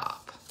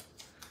stop.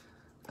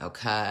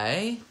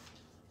 Okay?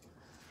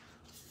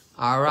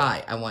 All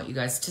right. I want you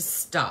guys to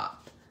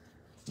stop.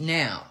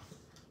 Now,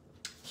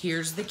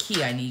 here's the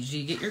key. I need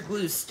you to get your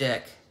glue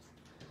stick.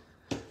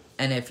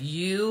 And if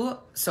you,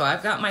 so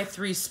I've got my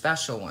 3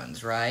 special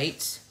ones,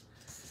 right?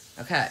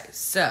 Okay,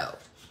 so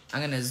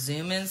I'm gonna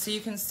zoom in so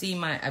you can see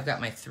I've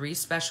got my 3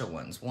 special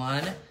ones.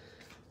 1,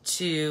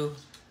 2,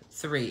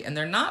 3. And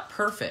they're not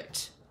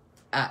perfect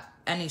at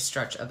any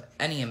stretch of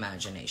any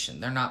imagination.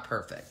 They're not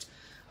perfect.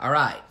 All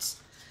right,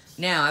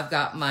 now I've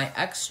got my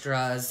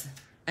extras,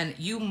 and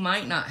you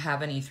might not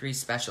have any 3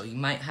 special. You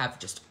might have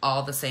just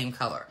all the same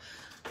color.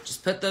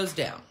 Just put those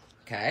down,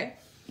 okay?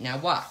 Now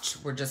watch,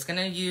 we're just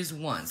gonna use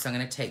 1. So I'm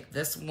gonna take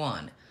this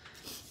 1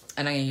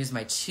 and I'm gonna use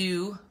my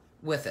 2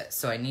 with it.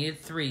 So I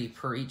needed 3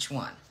 per each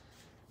one.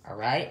 All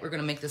right, we're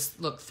gonna make this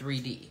look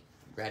 3D.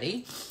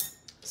 Ready?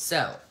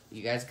 So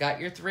you guys got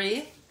your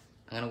 3.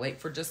 I'm gonna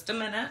wait for just a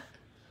minute.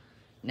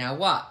 Now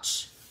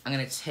watch. I'm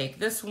gonna take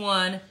this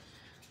one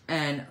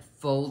and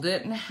fold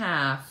it in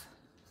half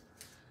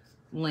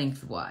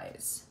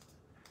lengthwise,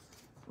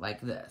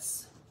 like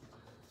this.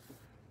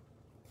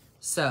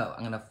 So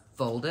I'm gonna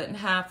fold it in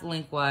half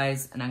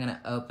lengthwise and I'm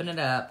gonna open it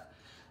up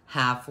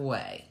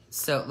halfway.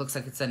 So it looks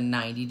like it's a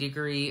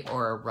 90-degree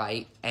or a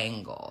right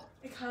angle.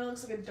 It kind of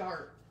looks like a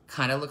dart.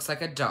 Kind of looks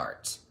like a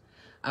dart.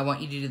 I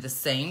want you to do the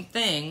same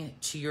thing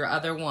to your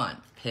other one.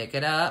 Pick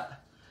it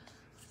up,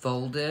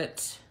 fold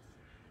it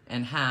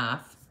in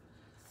half.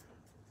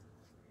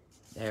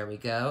 There we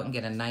go, and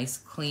get a nice,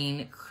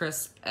 clean,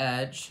 crisp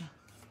edge.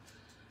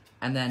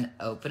 And then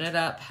open it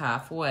up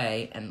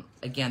halfway, and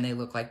again, they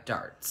look like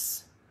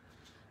darts.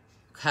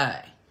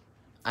 Okay,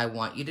 I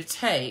want you to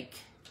take,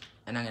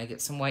 and I'm gonna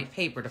get some white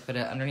paper to put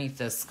it underneath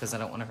this because I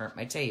don't wanna hurt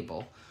my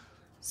table.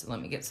 So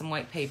let me get some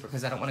white paper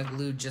because I don't want to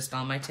glue just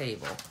on my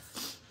table.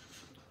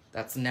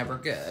 That's never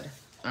good.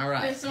 All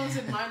right. Okay, someone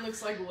said mine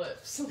looks like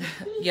lips.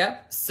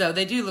 Yep, so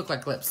they do look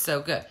like lips, so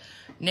good.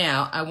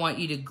 Now, I want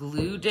you to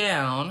glue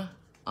down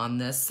on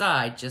this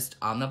side, just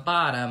on the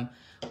bottom.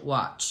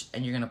 Watch,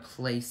 and you're gonna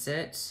place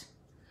it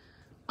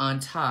on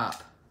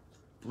top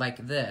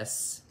like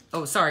this.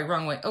 Oh, sorry,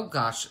 wrong way. Oh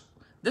gosh,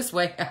 this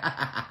way.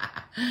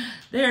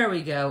 There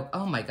we go.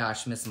 Oh my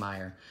gosh, Miss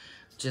Meyer.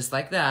 Just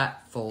like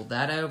that, fold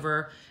that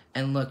over.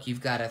 And look,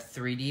 you've got a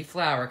 3D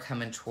flower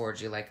coming towards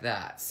you like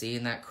that. See,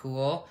 isn't that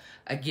cool?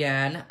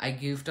 Again, I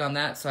goofed on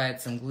that, so I had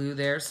some glue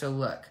there. So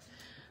look,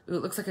 ooh,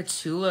 it looks like a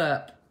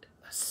tulip.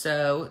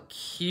 So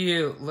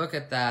cute, look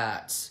at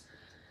that.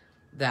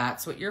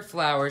 That's what your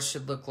flowers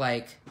should look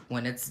like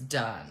when it's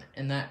done.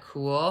 Isn't that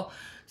cool?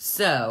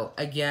 So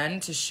again,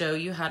 to show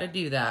you how to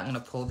do that, I'm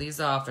gonna pull these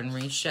off and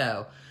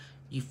re-show.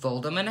 You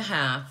fold them in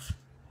half.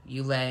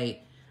 You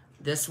lay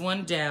this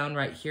one down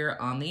right here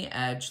on the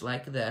edge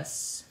like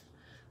this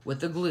with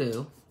the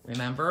glue.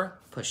 Remember,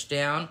 push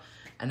down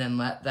and then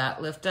let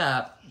that lift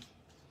up.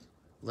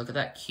 Look at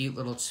that cute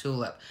little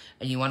tulip.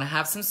 And you wanna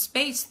have some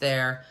space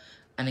there.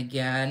 And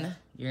again,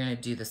 you're gonna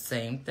do the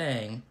same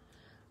thing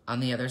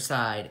on the other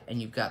side.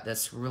 And you've got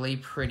this really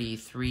pretty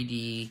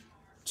 3D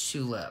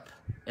tulip.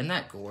 Isn't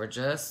that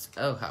gorgeous?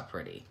 Oh, how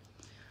pretty.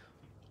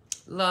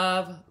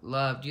 Love,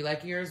 love. Do you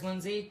like yours,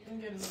 Lindsay? I'm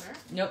getting there.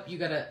 Nope, you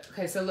gotta,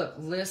 okay, so look,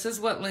 this is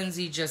what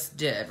Lindsay just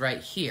did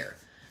right here.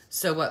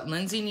 So what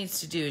Lindsay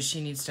needs to do is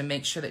she needs to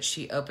make sure that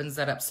she opens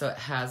that up so it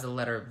has a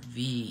letter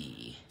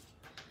V.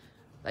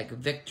 Like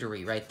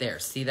victory right there.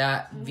 See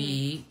that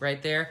V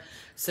right there?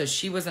 So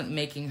she wasn't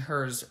making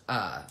hers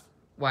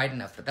wide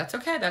enough, but that's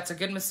okay. That's a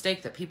good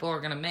mistake that people are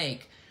gonna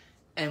make,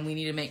 and we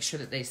need to make sure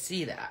that they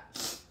see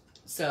that.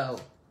 So,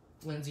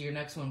 Lindsay, your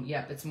next one,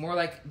 yep, it's more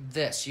like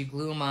this. You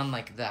glue them on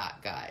like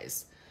that,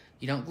 guys.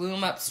 You don't glue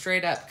them up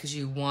straight up because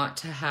you want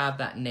to have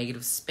that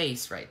negative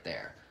space right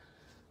there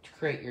to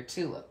create your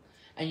tulip.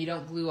 And you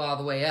don't glue all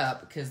the way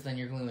up because then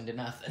you're gluing to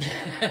nothing.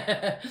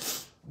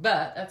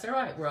 But that's all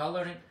right. We're all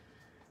learning.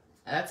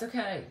 That's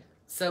okay.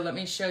 So let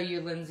me show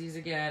you Lindsay's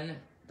again.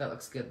 That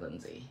looks good,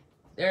 Lindsay.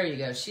 There you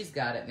go. She's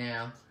got it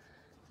now.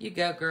 You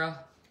go, girl.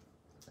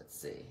 Let's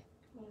see.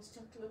 Well,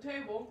 stuck to the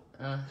table.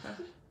 Uh-huh.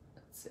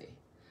 Let's see.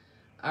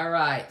 All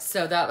right.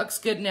 So that looks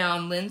good now.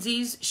 On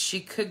Lindsay's,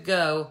 she could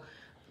go,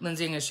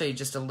 Lindsay, I'm going to show you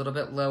just a little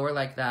bit lower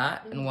like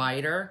that and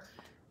wider,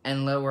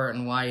 and lower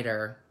and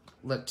wider.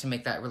 Look, to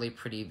make that really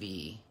pretty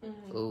V.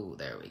 Ooh,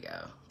 there we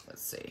go.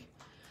 Let's see.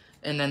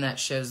 And then that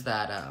shows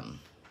that,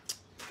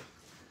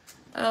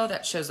 oh,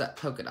 that shows that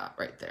polka dot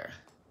right there.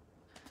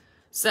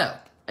 So,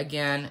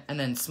 again, and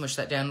then smush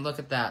that down. Look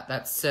at that.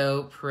 That's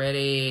so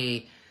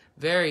pretty.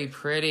 Very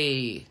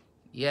pretty.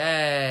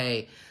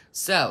 Yay.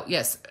 So,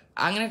 yes,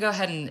 I'm going to go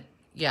ahead and,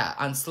 yeah,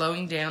 on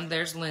slowing down,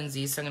 there's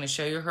Lindsay, so I'm going to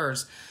show you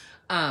hers.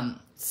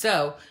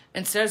 So,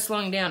 instead of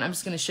slowing down, I'm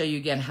just going to show you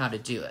again how to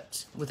do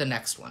it with the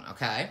next one,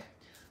 okay?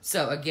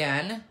 So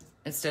again,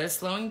 instead of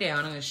slowing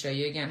down, I'm going to show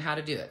you again how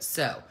to do it.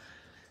 So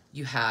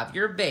you have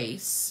your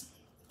base,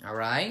 all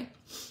right?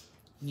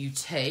 You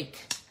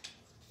take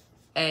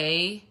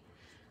you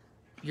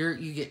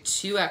get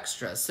 2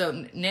 extras.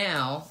 So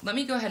now, let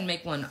me go ahead and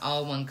make one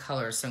all one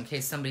color, so in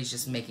case somebody's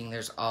just making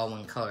theirs all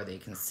one color, they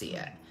can see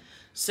it.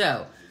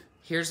 So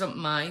here's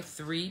my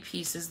 3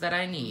 pieces that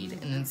I need,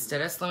 and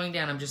instead of slowing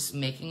down, I'm just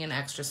making an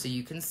extra so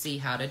you can see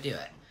how to do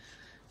it.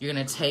 You're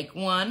going to take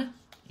one.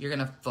 You're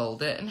going to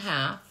fold it in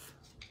half,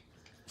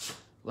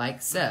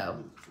 like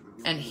so.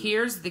 And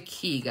here's the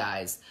key,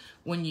 guys.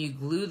 When you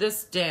glue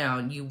this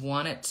down, you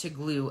want it to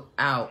glue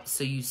out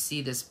so you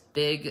see this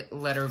big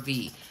letter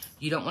V.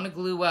 You don't want to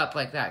glue up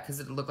like that because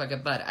it'll look like a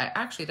bud.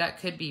 Actually, that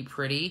could be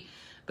pretty,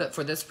 but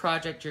for this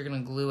project, you're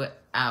going to glue it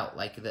out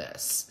like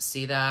this.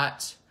 See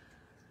that?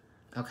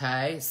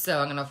 Okay, so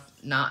I'm going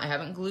to, I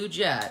haven't glued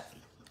yet.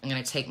 I'm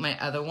going to take my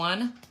other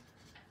one,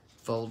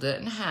 fold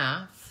it in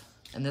half.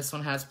 And this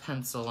one has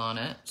pencil on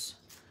it.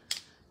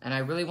 And I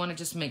really want to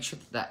just make sure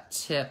that that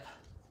tip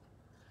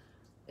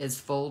is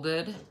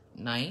folded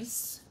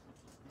nice,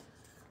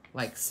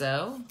 like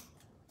so.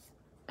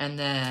 And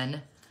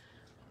then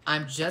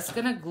I'm just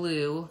going to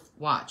glue,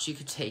 watch, you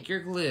could take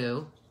your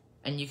glue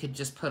And you could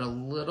just put a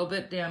little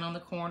bit down on the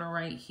corner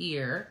right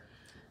here.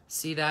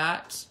 See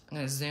that? I'm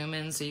gonna zoom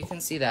in so you can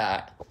see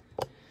that.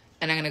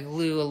 And I'm gonna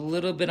glue a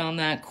little bit on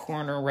that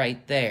corner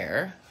right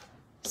there.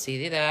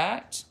 See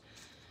that?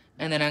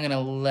 And then I'm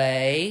gonna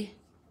lay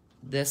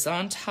this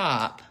on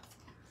top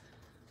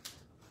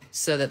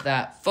so that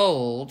that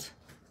fold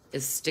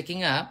is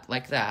sticking up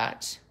like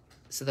that.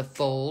 So the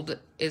fold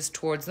is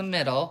towards the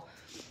middle.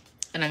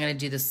 And I'm gonna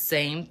do the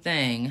same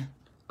thing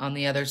on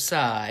the other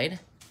side.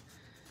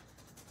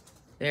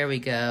 There we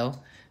go.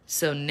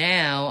 So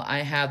now I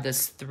have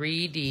this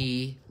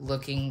 3D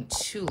looking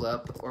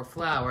tulip or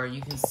flower.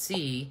 You can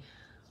see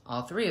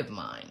all three of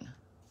mine.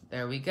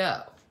 There we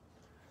go.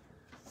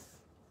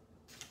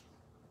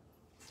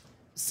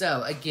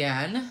 So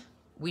again,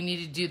 we need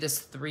to do this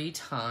 3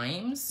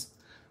 times.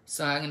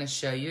 So I'm gonna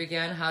show you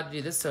again how to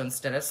do this. So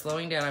instead of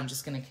slowing down, I'm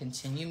just gonna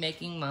continue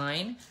making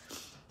mine.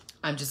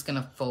 I'm just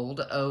gonna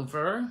fold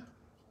over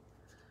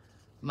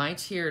my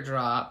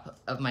teardrop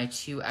of my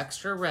 2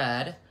 extra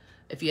red.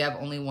 If you have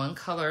only 1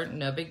 color,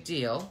 no big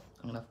deal.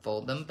 I'm gonna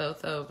fold them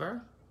both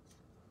over.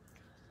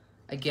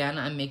 Again,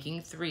 I'm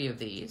making 3 of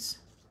these.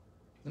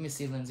 Let me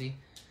see, Lindsay.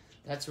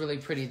 That's really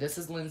pretty. This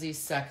is Lindsay's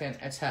second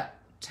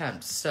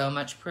attempt. So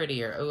much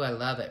prettier. Oh, I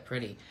love it.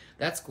 Pretty.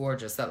 That's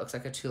gorgeous. That looks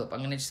like a tulip.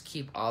 I'm gonna just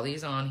keep all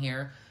these on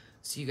here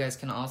so you guys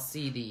can all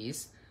see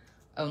these.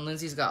 Oh, and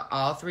Lindsay's got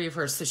all 3 of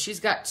hers. So she's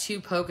got 2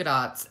 polka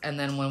dots and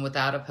then one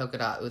without a polka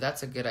dot. Oh,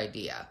 that's a good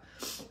idea.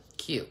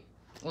 Cute.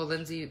 Well,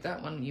 Lindsay,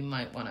 that one you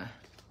might want to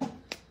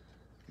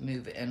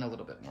move in a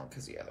little bit more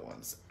because the other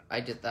ones,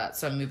 I did that.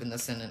 So I'm moving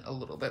this in a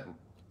little bit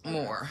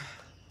more.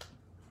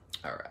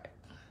 All right.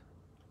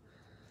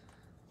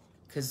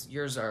 Because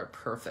yours are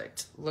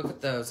perfect. Look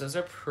at those. Those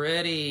are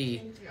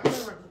pretty.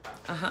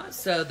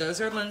 So those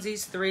are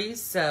Lindsay's 3.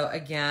 So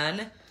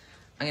again,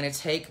 I'm going to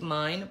take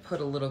mine,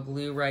 put a little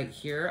glue right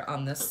here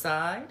on this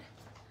side,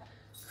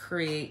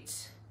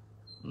 create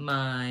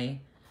my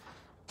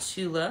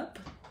tulip.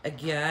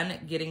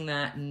 Again, getting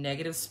that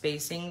negative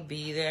spacing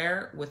V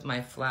there with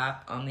my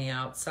flap on the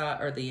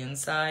outside or the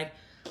inside.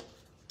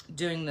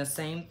 Doing the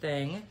same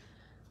thing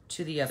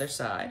to the other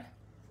side.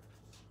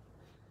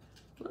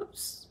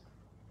 Whoops.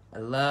 I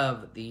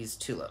love these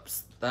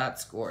tulips.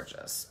 That's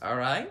gorgeous. All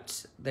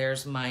right,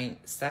 there's my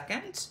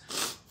second.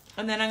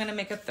 And then I'm gonna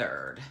make a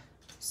third.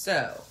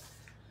 So,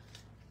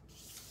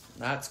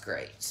 that's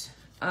great.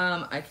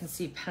 I can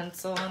see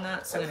pencil on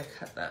that, so I'm gonna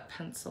cut that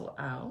pencil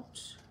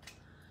out.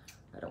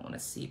 I don't wanna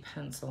see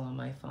pencil on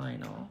my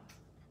final.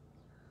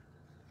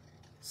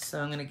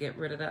 So I'm gonna get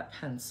rid of that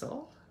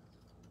pencil.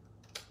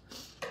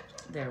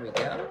 There we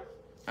go.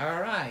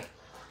 All right.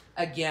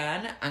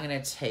 Again, I'm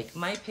gonna take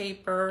my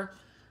paper,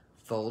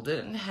 fold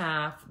it in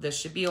half. This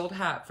should be old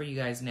hat for you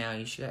guys now.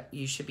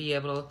 You should be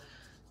able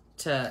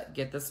to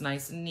get this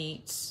nice and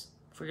neat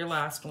for your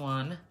last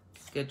one.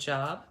 Good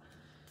job.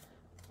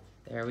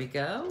 There we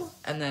go.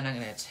 And then I'm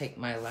gonna take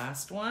my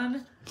last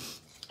one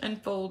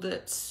and fold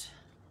it.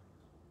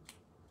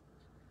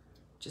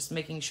 Just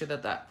making sure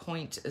that that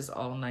point is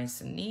all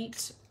nice and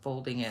neat,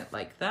 folding it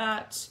like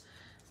that.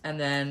 And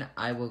then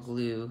I will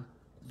glue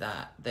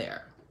that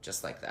there,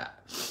 just like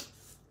that.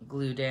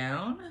 Glue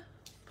down,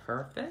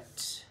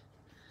 perfect.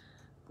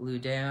 Glue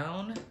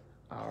down,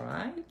 all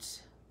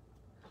right.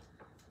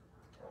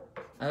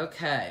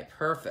 Okay,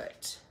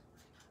 perfect.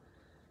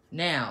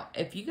 Now,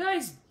 if you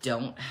guys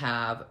don't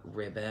have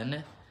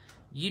ribbon,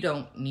 you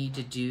don't need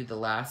to do the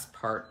last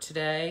part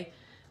today.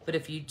 But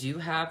if you do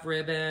have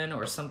ribbon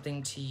or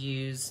something to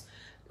use,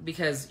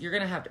 because you're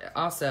gonna have to,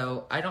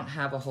 also, I don't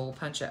have a hole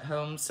punch at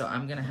home, so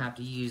I'm gonna have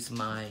to use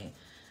my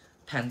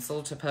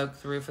pencil to poke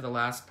through for the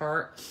last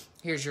part.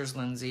 Here's yours,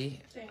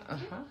 Lindsay. Thank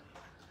you.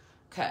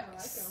 Okay,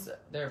 so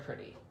they're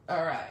pretty.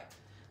 All right,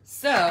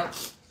 so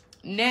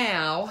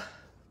now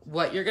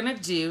what you're gonna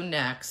do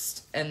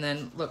next, and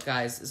then look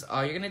guys, is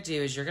all you're gonna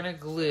do is you're gonna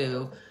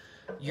glue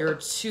your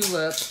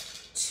tulip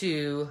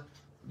to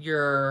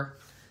your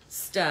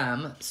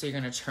stem. So you're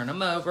gonna turn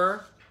them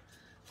over,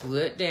 glue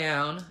it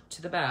down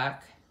to the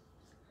back.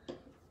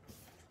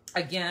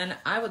 Again,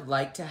 I would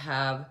like to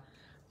have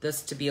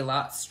this to be a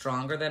lot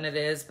stronger than it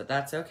is, but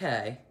that's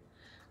okay.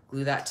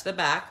 Glue that to the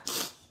back,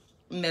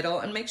 middle,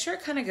 and make sure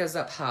it kind of goes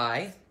up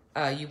high.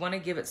 You want to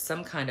give it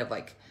some kind of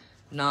like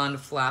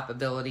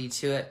non-flappability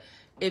to it.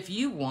 If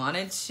you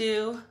wanted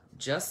to,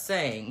 just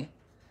saying,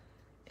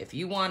 if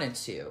you wanted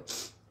to,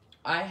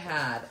 I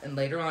had, and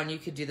later on you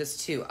could do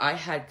this too, I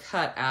had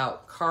cut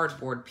out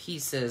cardboard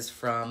pieces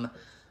from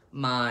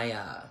my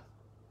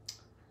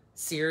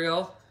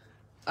cereal,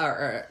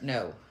 or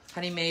no,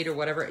 Honey Maid or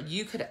whatever.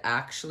 You could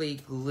actually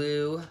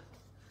glue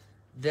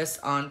this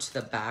onto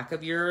the back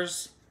of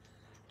yours,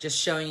 just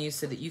showing you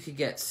so that you could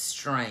get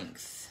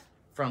strength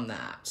from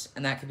that.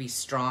 And that could be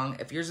strong.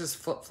 If yours is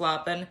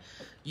flip-flopping,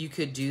 you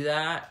could do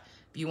that.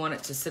 If you want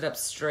it to sit up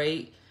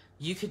straight,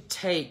 you could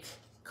take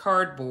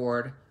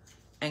cardboard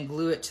and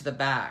glue it to the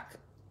back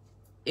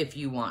if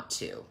you want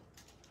to.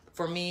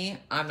 For me,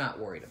 I'm not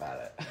worried about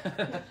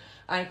it.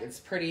 I think it's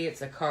pretty,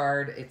 it's a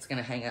card, it's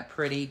gonna hang up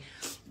pretty.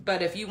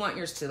 But if you want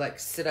yours to like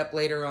sit up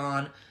later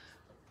on,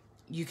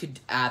 you could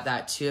add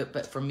that to it,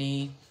 but for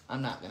me,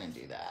 I'm not gonna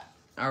do that.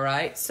 All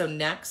right, so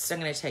next, I'm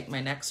gonna take my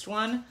next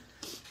one.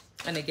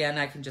 And again,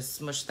 I can just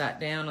smush that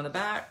down on the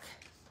back,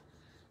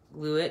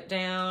 glue it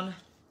down,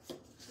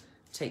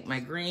 take my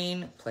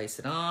green, place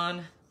it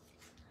on,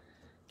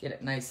 get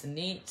it nice and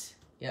neat.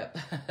 Yep,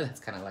 that's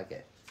kind of like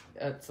it.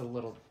 It's a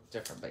little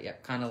different, but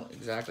yep, kind of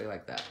exactly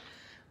like that.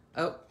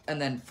 Oh,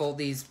 and then fold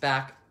these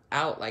back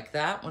out like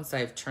that once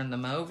I've turned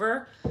them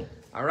over.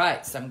 All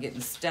right, so I'm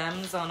getting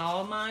stems on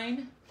all of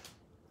mine.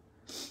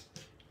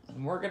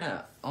 And we're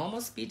gonna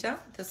almost be done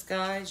with this,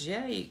 guys.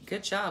 Yay,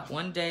 good job.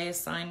 1 day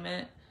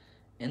assignment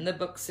in the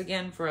books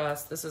again for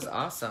us. This is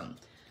awesome.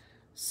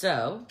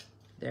 So,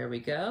 there we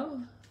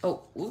go.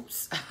 Oh,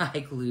 oops, I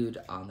glued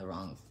on the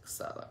wrong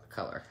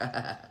color.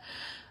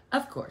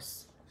 Of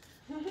course.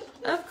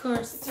 Of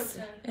course. It's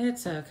okay.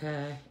 It's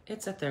okay.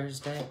 It's a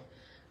Thursday.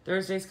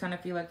 Thursdays kind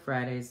of feel like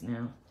Fridays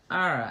now. All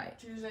right.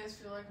 Tuesdays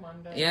feel like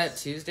Mondays. Yeah,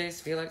 Tuesdays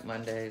feel like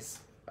Mondays.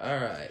 All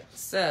right.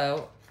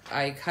 So,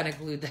 I kind of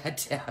glued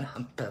that down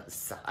on both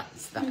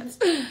sides.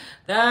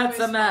 That's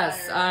a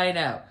mess. I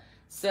know.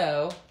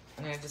 So,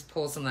 I'm going to just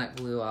pull some of that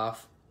glue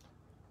off.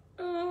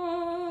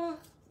 Oh,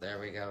 there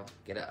we go.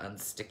 Get it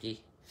unsticky.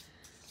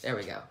 There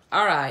we go.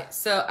 All right.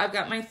 So, I've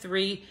got my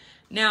 3.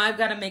 Now, I've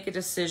got to make a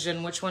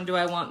decision. Which one do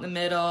I want in the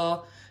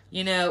middle?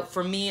 You know,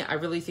 for me, I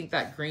really think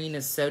that green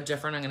is so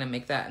different. I'm going to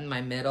make that in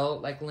my middle.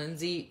 Like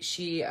Lindsay,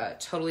 she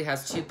totally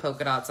has 2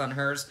 polka dots on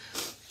hers.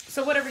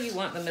 So whatever you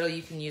want in the middle,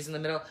 you can use in the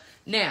middle.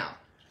 Now,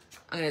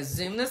 I'm going to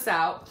zoom this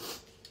out.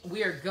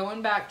 We are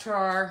going back to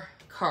our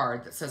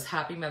card that says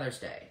Happy Mother's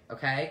Day,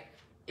 okay?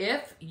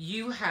 If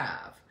you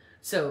have,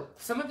 so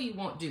some of you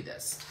won't do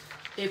this.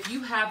 If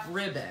you have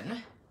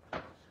ribbon,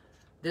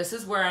 this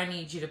is where I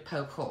need you to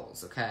poke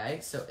holes, okay?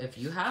 So if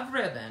you have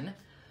ribbon,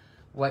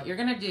 what you're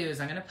gonna do is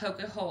I'm gonna poke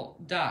a hole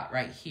dot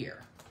right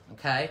here,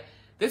 okay?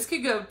 This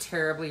could go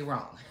terribly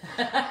wrong,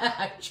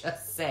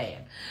 just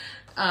saying.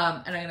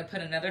 And I'm gonna put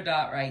another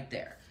dot right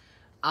there.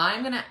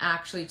 I'm gonna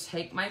actually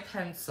take my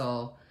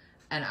pencil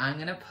and I'm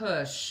gonna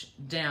push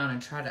down and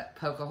try to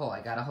poke a hole.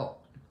 I got a hole.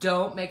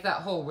 Don't make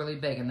that hole really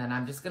big, and then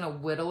I'm just gonna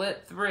whittle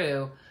it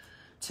through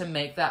to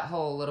make that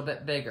hole a little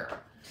bit bigger.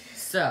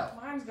 So.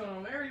 Mine's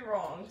going very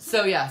wrong.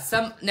 So yeah,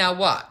 now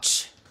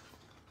watch.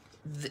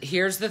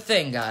 Here's the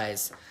thing,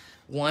 guys.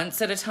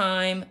 Once at a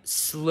time,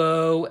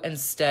 slow and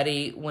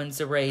steady wins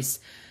the race.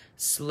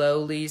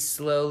 Slowly,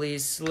 slowly,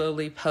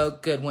 slowly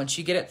poke. Good. Once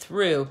you get it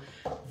through,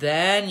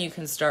 then you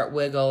can start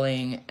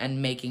wiggling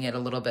and making it a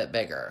little bit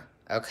bigger.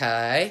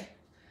 Okay?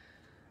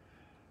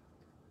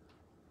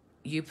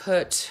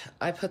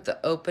 I put the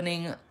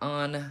opening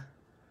on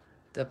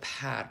the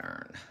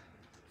pattern.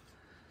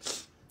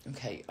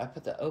 Okay, I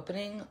put the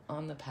opening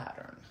on the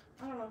pattern.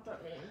 I don't know what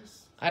that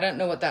means. I don't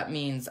know what that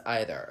means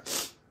either.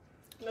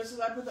 This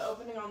is I put the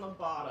opening on the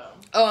bottom.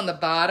 Oh, on the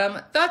bottom?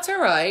 That's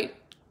all right.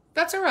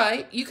 That's all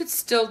right. You could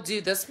still do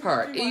this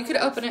part. You could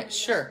open it,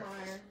 sure.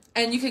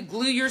 And you could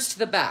glue yours to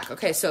the back.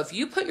 Okay, so if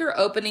you put your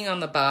opening on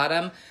the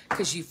bottom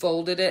because you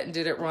folded it and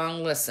did it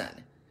wrong,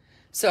 listen.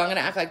 So I'm going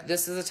to act like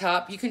this is the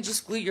top. You can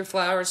just glue your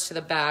flowers to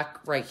the back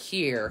right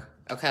here,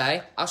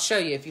 okay? I'll show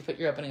you if you put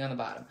your opening on the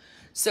bottom.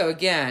 So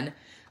again,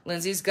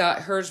 Lindsay's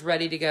got hers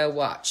ready to go.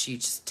 Watch. You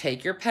just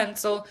take your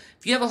pencil.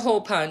 If you have a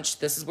hole punch,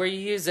 this is where you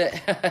use it.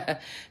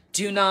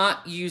 Do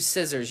not use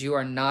scissors. You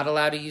are not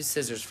allowed to use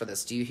scissors for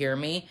this. Do you hear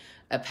me?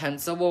 A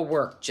pencil will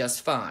work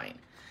just fine.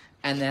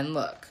 And then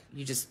look,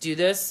 you just do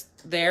this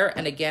there.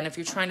 And again, if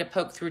you're trying to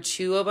poke through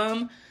 2 of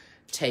them,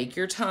 take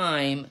your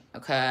time,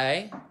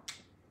 okay?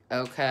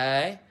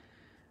 Okay.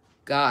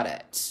 Got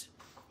it.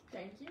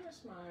 Thank you, Miss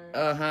Myers.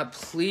 Uh-huh.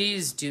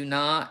 Please do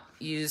not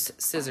use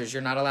scissors.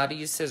 You're not allowed to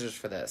use scissors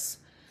for this.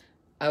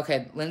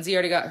 Okay, Lindsay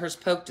already got hers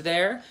poked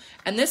there.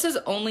 And this is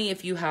only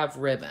if you have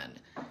ribbon.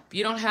 If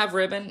you don't have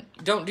ribbon,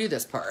 don't do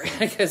this part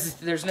because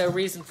there's no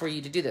reason for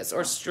you to do this.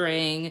 Or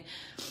string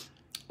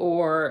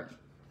or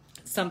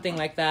something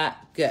like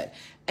that. Good.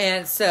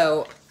 And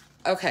so,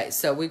 okay,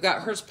 so we've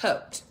got hers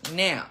poked.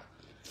 Now,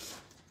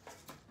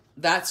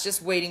 that's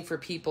just waiting for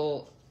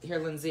people. Here,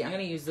 Lindsay, I'm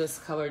going to use this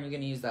color and you're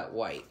going to use that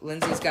white.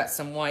 Lindsay's got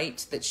some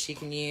white that she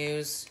can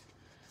use.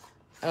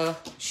 Oh,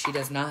 she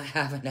does not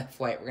have enough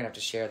white. We're going to have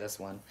to share this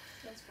one.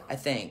 That's fine. I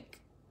think.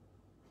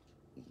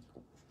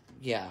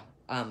 Yeah.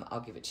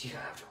 I'll give it to you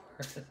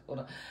afterwards. Hold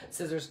on.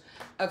 Scissors.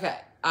 Okay.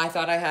 I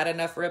thought I had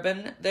enough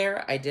ribbon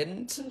there. I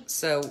didn't.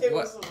 So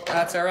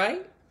that's all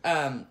right.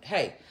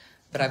 Hey,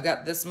 but I've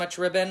got this much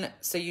ribbon,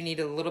 so you need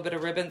a little bit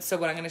of ribbon. So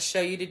what I'm going to show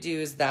you to do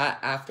is that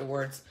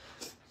afterwards.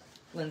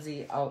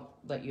 Lindsay, I'll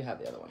let you have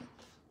the other one.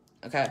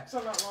 Okay?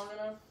 So not long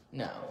enough?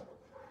 No.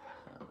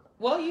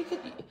 Well, you could.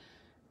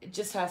 It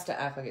just has to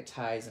act like it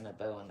ties in a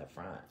bow in the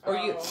front. Or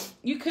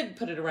you could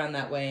put it around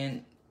that way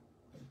and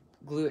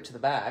glue it to the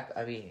back.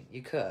 I mean,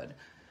 you could.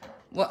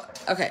 Well,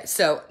 okay,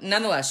 so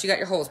nonetheless, you got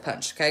your holes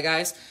punched, okay,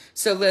 guys?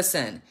 So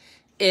listen,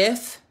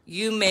 if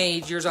you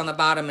made yours on the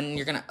bottom and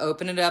you're going to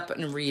open it up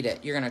and read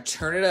it, you're going to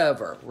turn it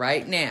over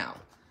right now,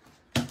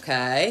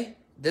 okay?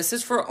 This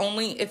is for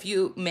only if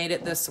you made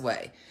it this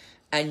way.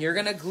 And you're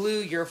gonna glue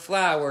your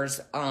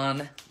flowers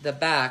on the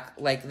back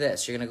like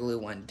this. You're gonna glue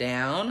one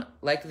down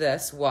like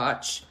this,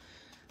 watch.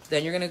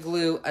 Then you're gonna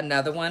glue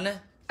another one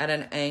at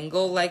an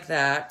angle like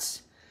that.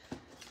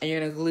 And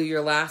you're gonna glue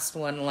your last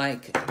one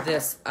like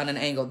this on an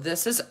angle.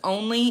 This is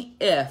only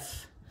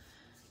if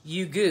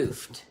you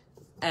goofed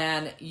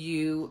and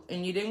you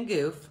didn't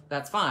goof,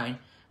 that's fine,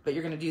 but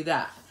you're gonna do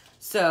that.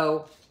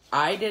 So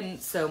I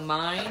didn't, so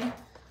mine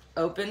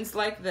opens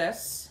like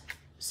this.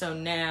 So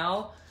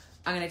now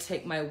I'm gonna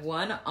take my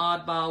one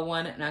oddball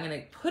one and I'm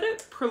gonna put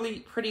it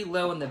pretty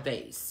low in the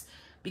base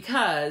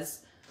because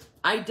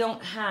I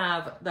don't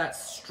have that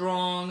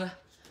strong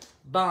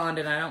bond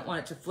and I don't want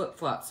it to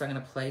flip-flop. So I'm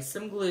gonna place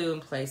some glue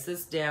and place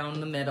this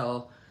down the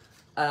middle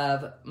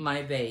of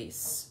my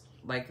vase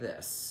like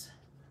this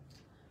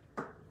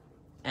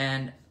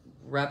and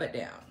rub it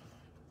down.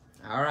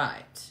 All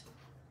right.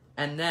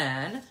 And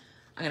then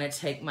I'm gonna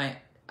take my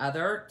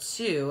other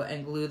two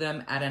and glue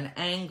them at an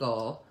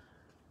angle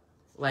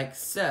like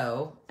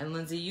so. And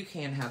Lindsay, you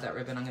can have that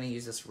ribbon. I'm gonna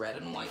use this red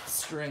and white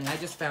string. I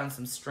just found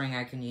some string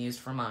I can use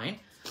for mine.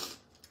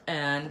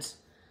 And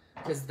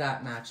because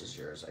that matches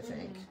yours, I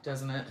think,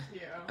 doesn't it?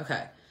 Yeah.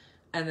 Okay.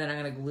 And then I'm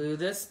gonna glue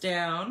this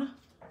down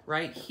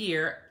right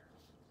here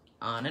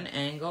on an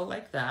angle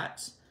like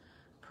that.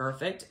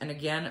 Perfect. And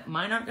again,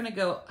 mine aren't gonna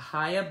go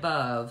high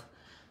above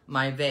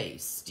my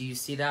vase. Do you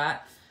see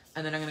that?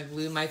 And then I'm gonna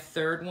glue my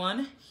third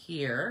one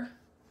here.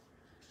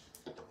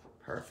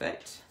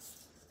 Perfect.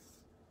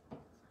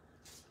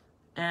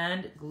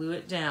 And glue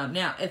it down.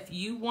 Now, if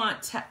you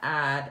want to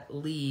add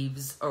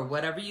leaves or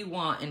whatever you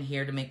want in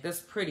here to make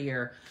this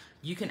prettier,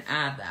 you can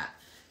add that.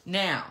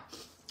 Now,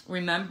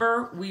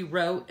 remember we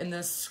wrote in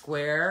this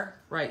square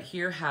right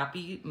here,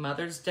 Happy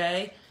Mother's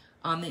Day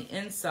on the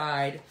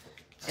inside.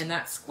 In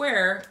that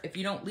square, if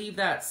you don't leave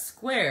that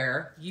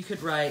square, you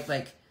could write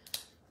like,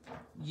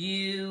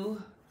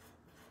 you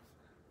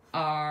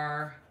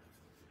are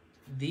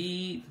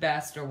the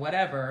best or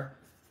whatever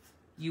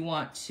you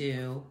want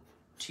to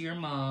your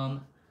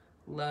mom,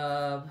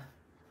 love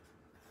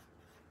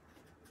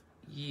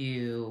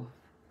you,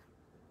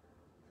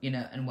 you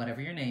know, and whatever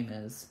your name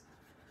is.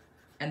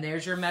 And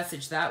there's your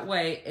message. That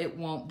way it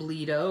won't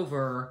bleed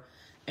over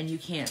and you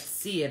can't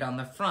see it on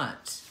the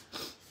front.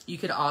 You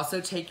could also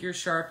take your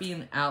Sharpie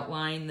and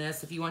outline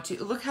this if you want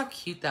to. Look how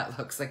cute that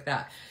looks like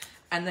that.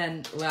 And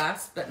then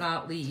last but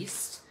not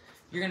least,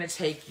 you're gonna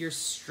take your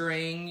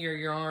string, your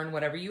yarn,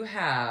 whatever you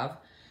have,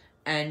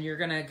 and you're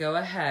gonna go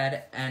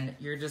ahead and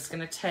you're just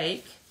gonna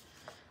take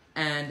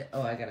and,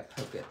 oh, I gotta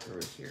poke it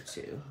through here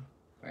too.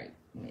 Right,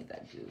 made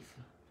that goof.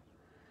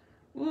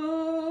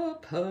 Whoa,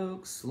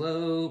 poke,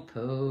 slow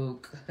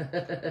poke.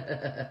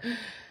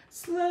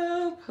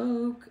 Slow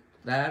poke.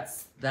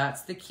 That's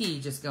the key,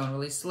 just going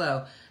really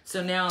slow.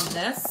 So now on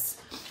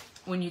this,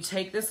 when you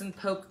take this and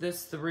poke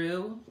this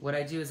through, what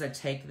I do is I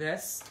take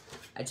this,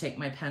 I take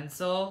my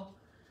pencil,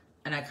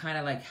 and I kind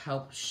of like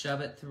help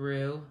shove it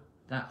through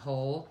that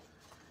hole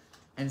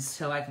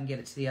until I can get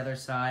it to the other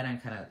side. I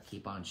kind of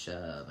keep on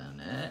shoving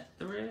it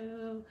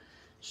through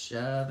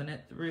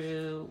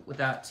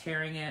without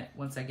tearing it.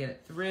 Once I get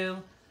it through,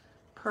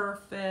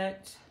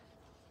 perfect.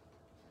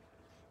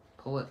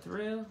 Pull it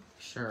through,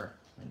 sure,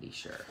 Lindy,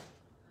 sure.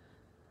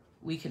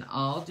 We can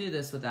all do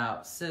this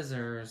without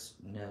scissors.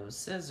 No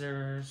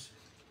scissors.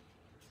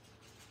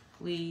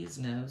 Please,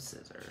 no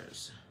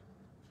scissors.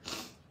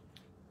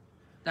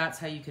 That's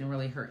how you can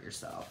really hurt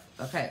yourself.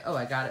 Okay, oh,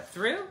 I got it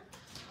through.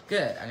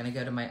 Good, I'm gonna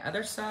go to my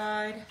other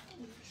side.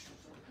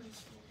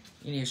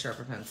 You need a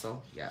sharper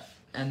pencil, yeah.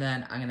 And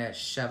then I'm gonna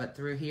shove it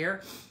through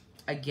here.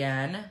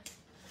 Again,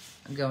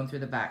 I'm going through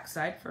the back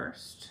side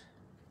first.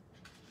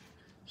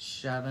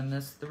 Shoving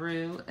this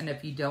through. And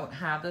if you don't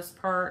have this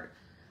part,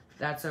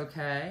 that's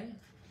okay.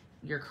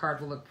 Your card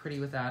will look pretty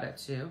without it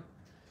too.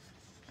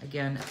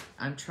 Again,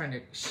 I'm trying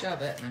to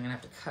shove it and I'm gonna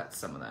have to cut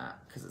some of that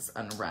because it's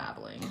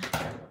unraveling.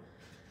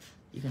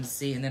 You can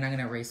see, and then I'm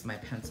gonna erase my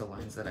pencil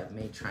lines that I've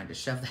made trying to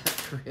shove that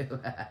through.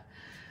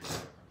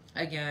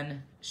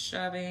 Again,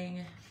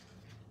 shoving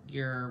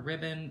your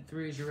ribbon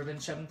through. Is your ribbon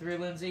shoving through,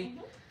 Lindsay?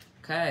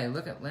 Okay,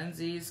 look at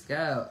Lindsay's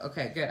go.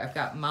 Okay, good, I've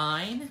got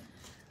mine.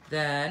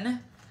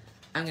 Then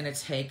I'm gonna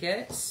take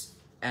it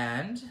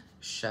and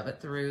shove it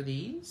through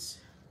these.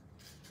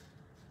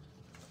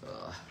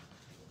 Ugh.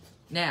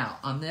 Now,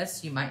 on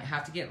this, you might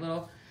have to get a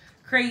little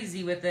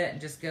crazy with it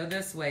and just go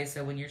this way.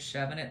 So when you're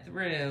shoving it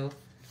through,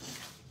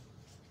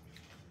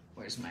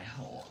 where's my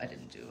hole? I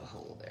didn't do a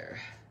hole there.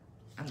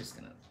 I'm just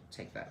gonna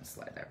take that and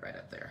slide that right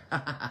up there.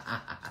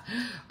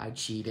 I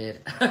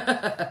cheated.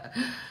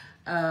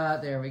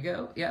 There we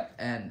go, yep.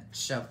 And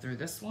shove through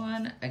this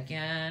one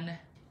again.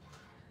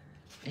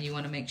 And you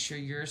wanna make sure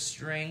your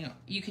string,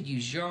 you could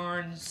use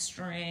yarn,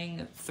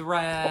 string,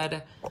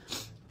 thread,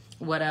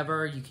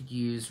 whatever. You could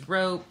use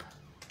rope.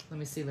 Let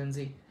me see,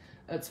 Lindsay.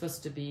 Oh, it's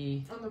supposed to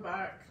be on the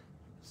back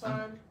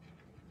side.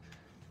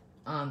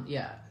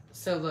 Yeah.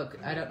 So look,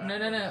 I don't,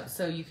 no.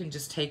 So you can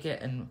just take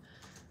it and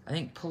I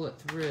think pull it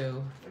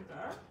through. Like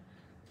that?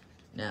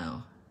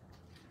 No.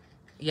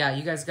 Yeah,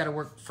 you guys got to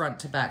work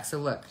front to back. So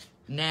look,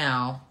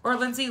 now, or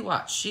Lindsay,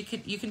 watch. You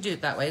can do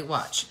it that way.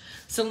 Watch.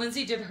 So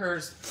Lindsay did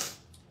hers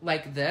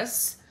like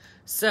this.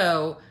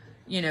 So,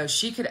 you know,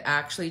 she could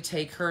actually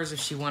take hers if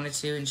she wanted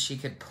to, and she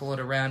could pull it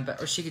around,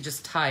 or she could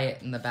just tie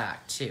it in the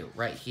back too,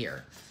 right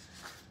here.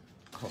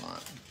 Hold on.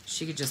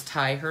 She could just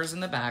tie hers in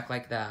the back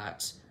like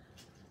that.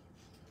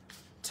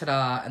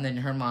 Ta-da, and then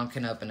her mom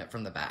can open it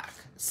from the back.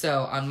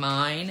 So on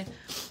mine,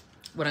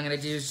 what I'm gonna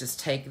do is just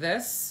take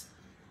this,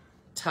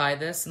 tie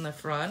this in the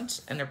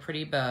front and a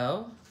pretty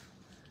bow,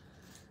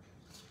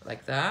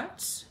 like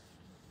that.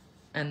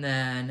 And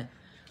then,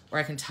 or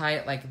I can tie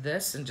it like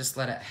this and just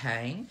let it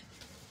hang,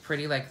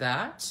 pretty like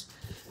that.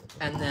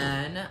 And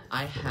then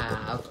I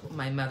have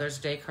my Mother's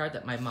Day card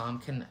that my mom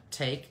can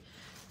take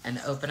and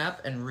open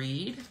up and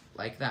read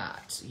like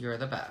that. You're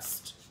the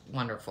best.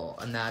 Wonderful.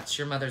 And that's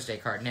your Mother's Day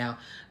card. Now,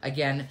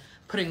 again,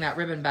 putting that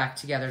ribbon back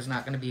together is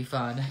not going to be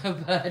fun,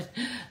 but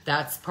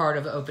that's part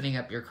of opening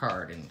up your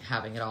card and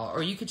having it all.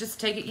 Or you could just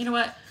take it. You know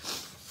what?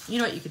 You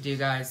know what you could do,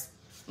 guys?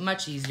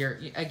 Much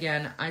easier.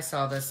 Again, I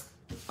saw this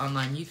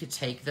online. You could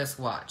take this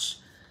watch.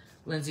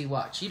 Lindsay,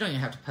 watch. You don't even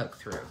have to poke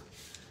through.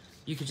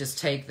 You could just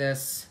take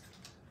this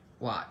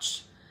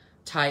watch,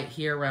 tie it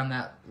here around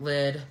that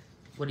lid.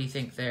 What do you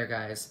think there,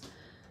 guys?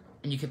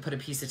 And you could put a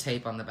piece of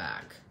tape on the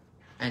back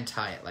and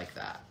tie it like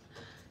that.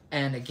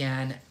 And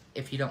again,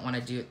 if you don't want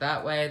to do it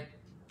that way,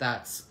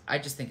 I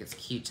just think it's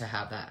cute to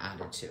have that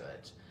added to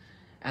it.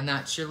 And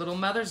that's your little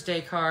Mother's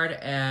Day card.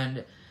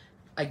 And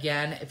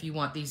again, if you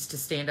want these to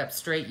stand up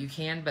straight, you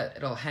can, but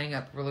it'll hang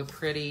up really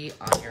pretty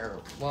on your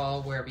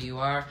wall, wherever you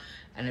are.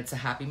 And it's a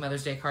Happy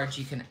Mother's Day card.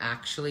 You can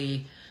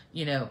actually,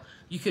 you know,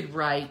 you could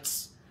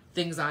write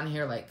things on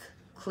here like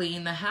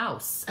clean the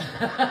house,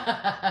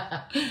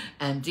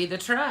 empty the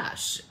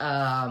trash,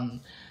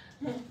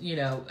 you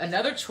know,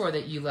 another chore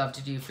that you love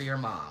to do for your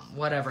mom,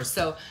 whatever.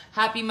 So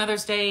happy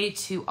Mother's Day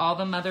to all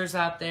the mothers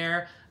out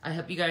there. I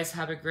hope you guys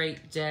have a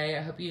great day.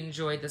 I hope you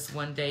enjoyed this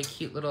one day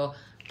cute little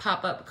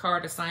pop-up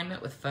card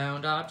assignment with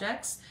found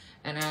objects.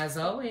 And as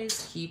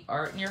always, keep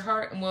art in your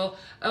heart.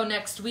 And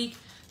next week,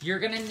 we're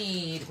going to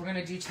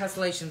do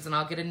tessellations, and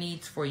I'll get a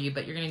needs for you,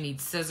 but you're going to need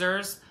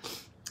scissors,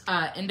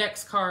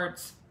 index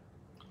cards,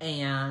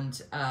 and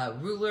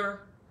ruler,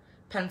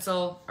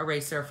 pencil,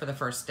 eraser for the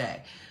first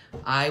day.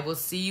 I will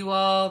see you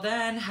all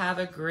then. Have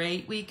a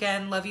great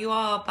weekend. Love you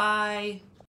all. Bye.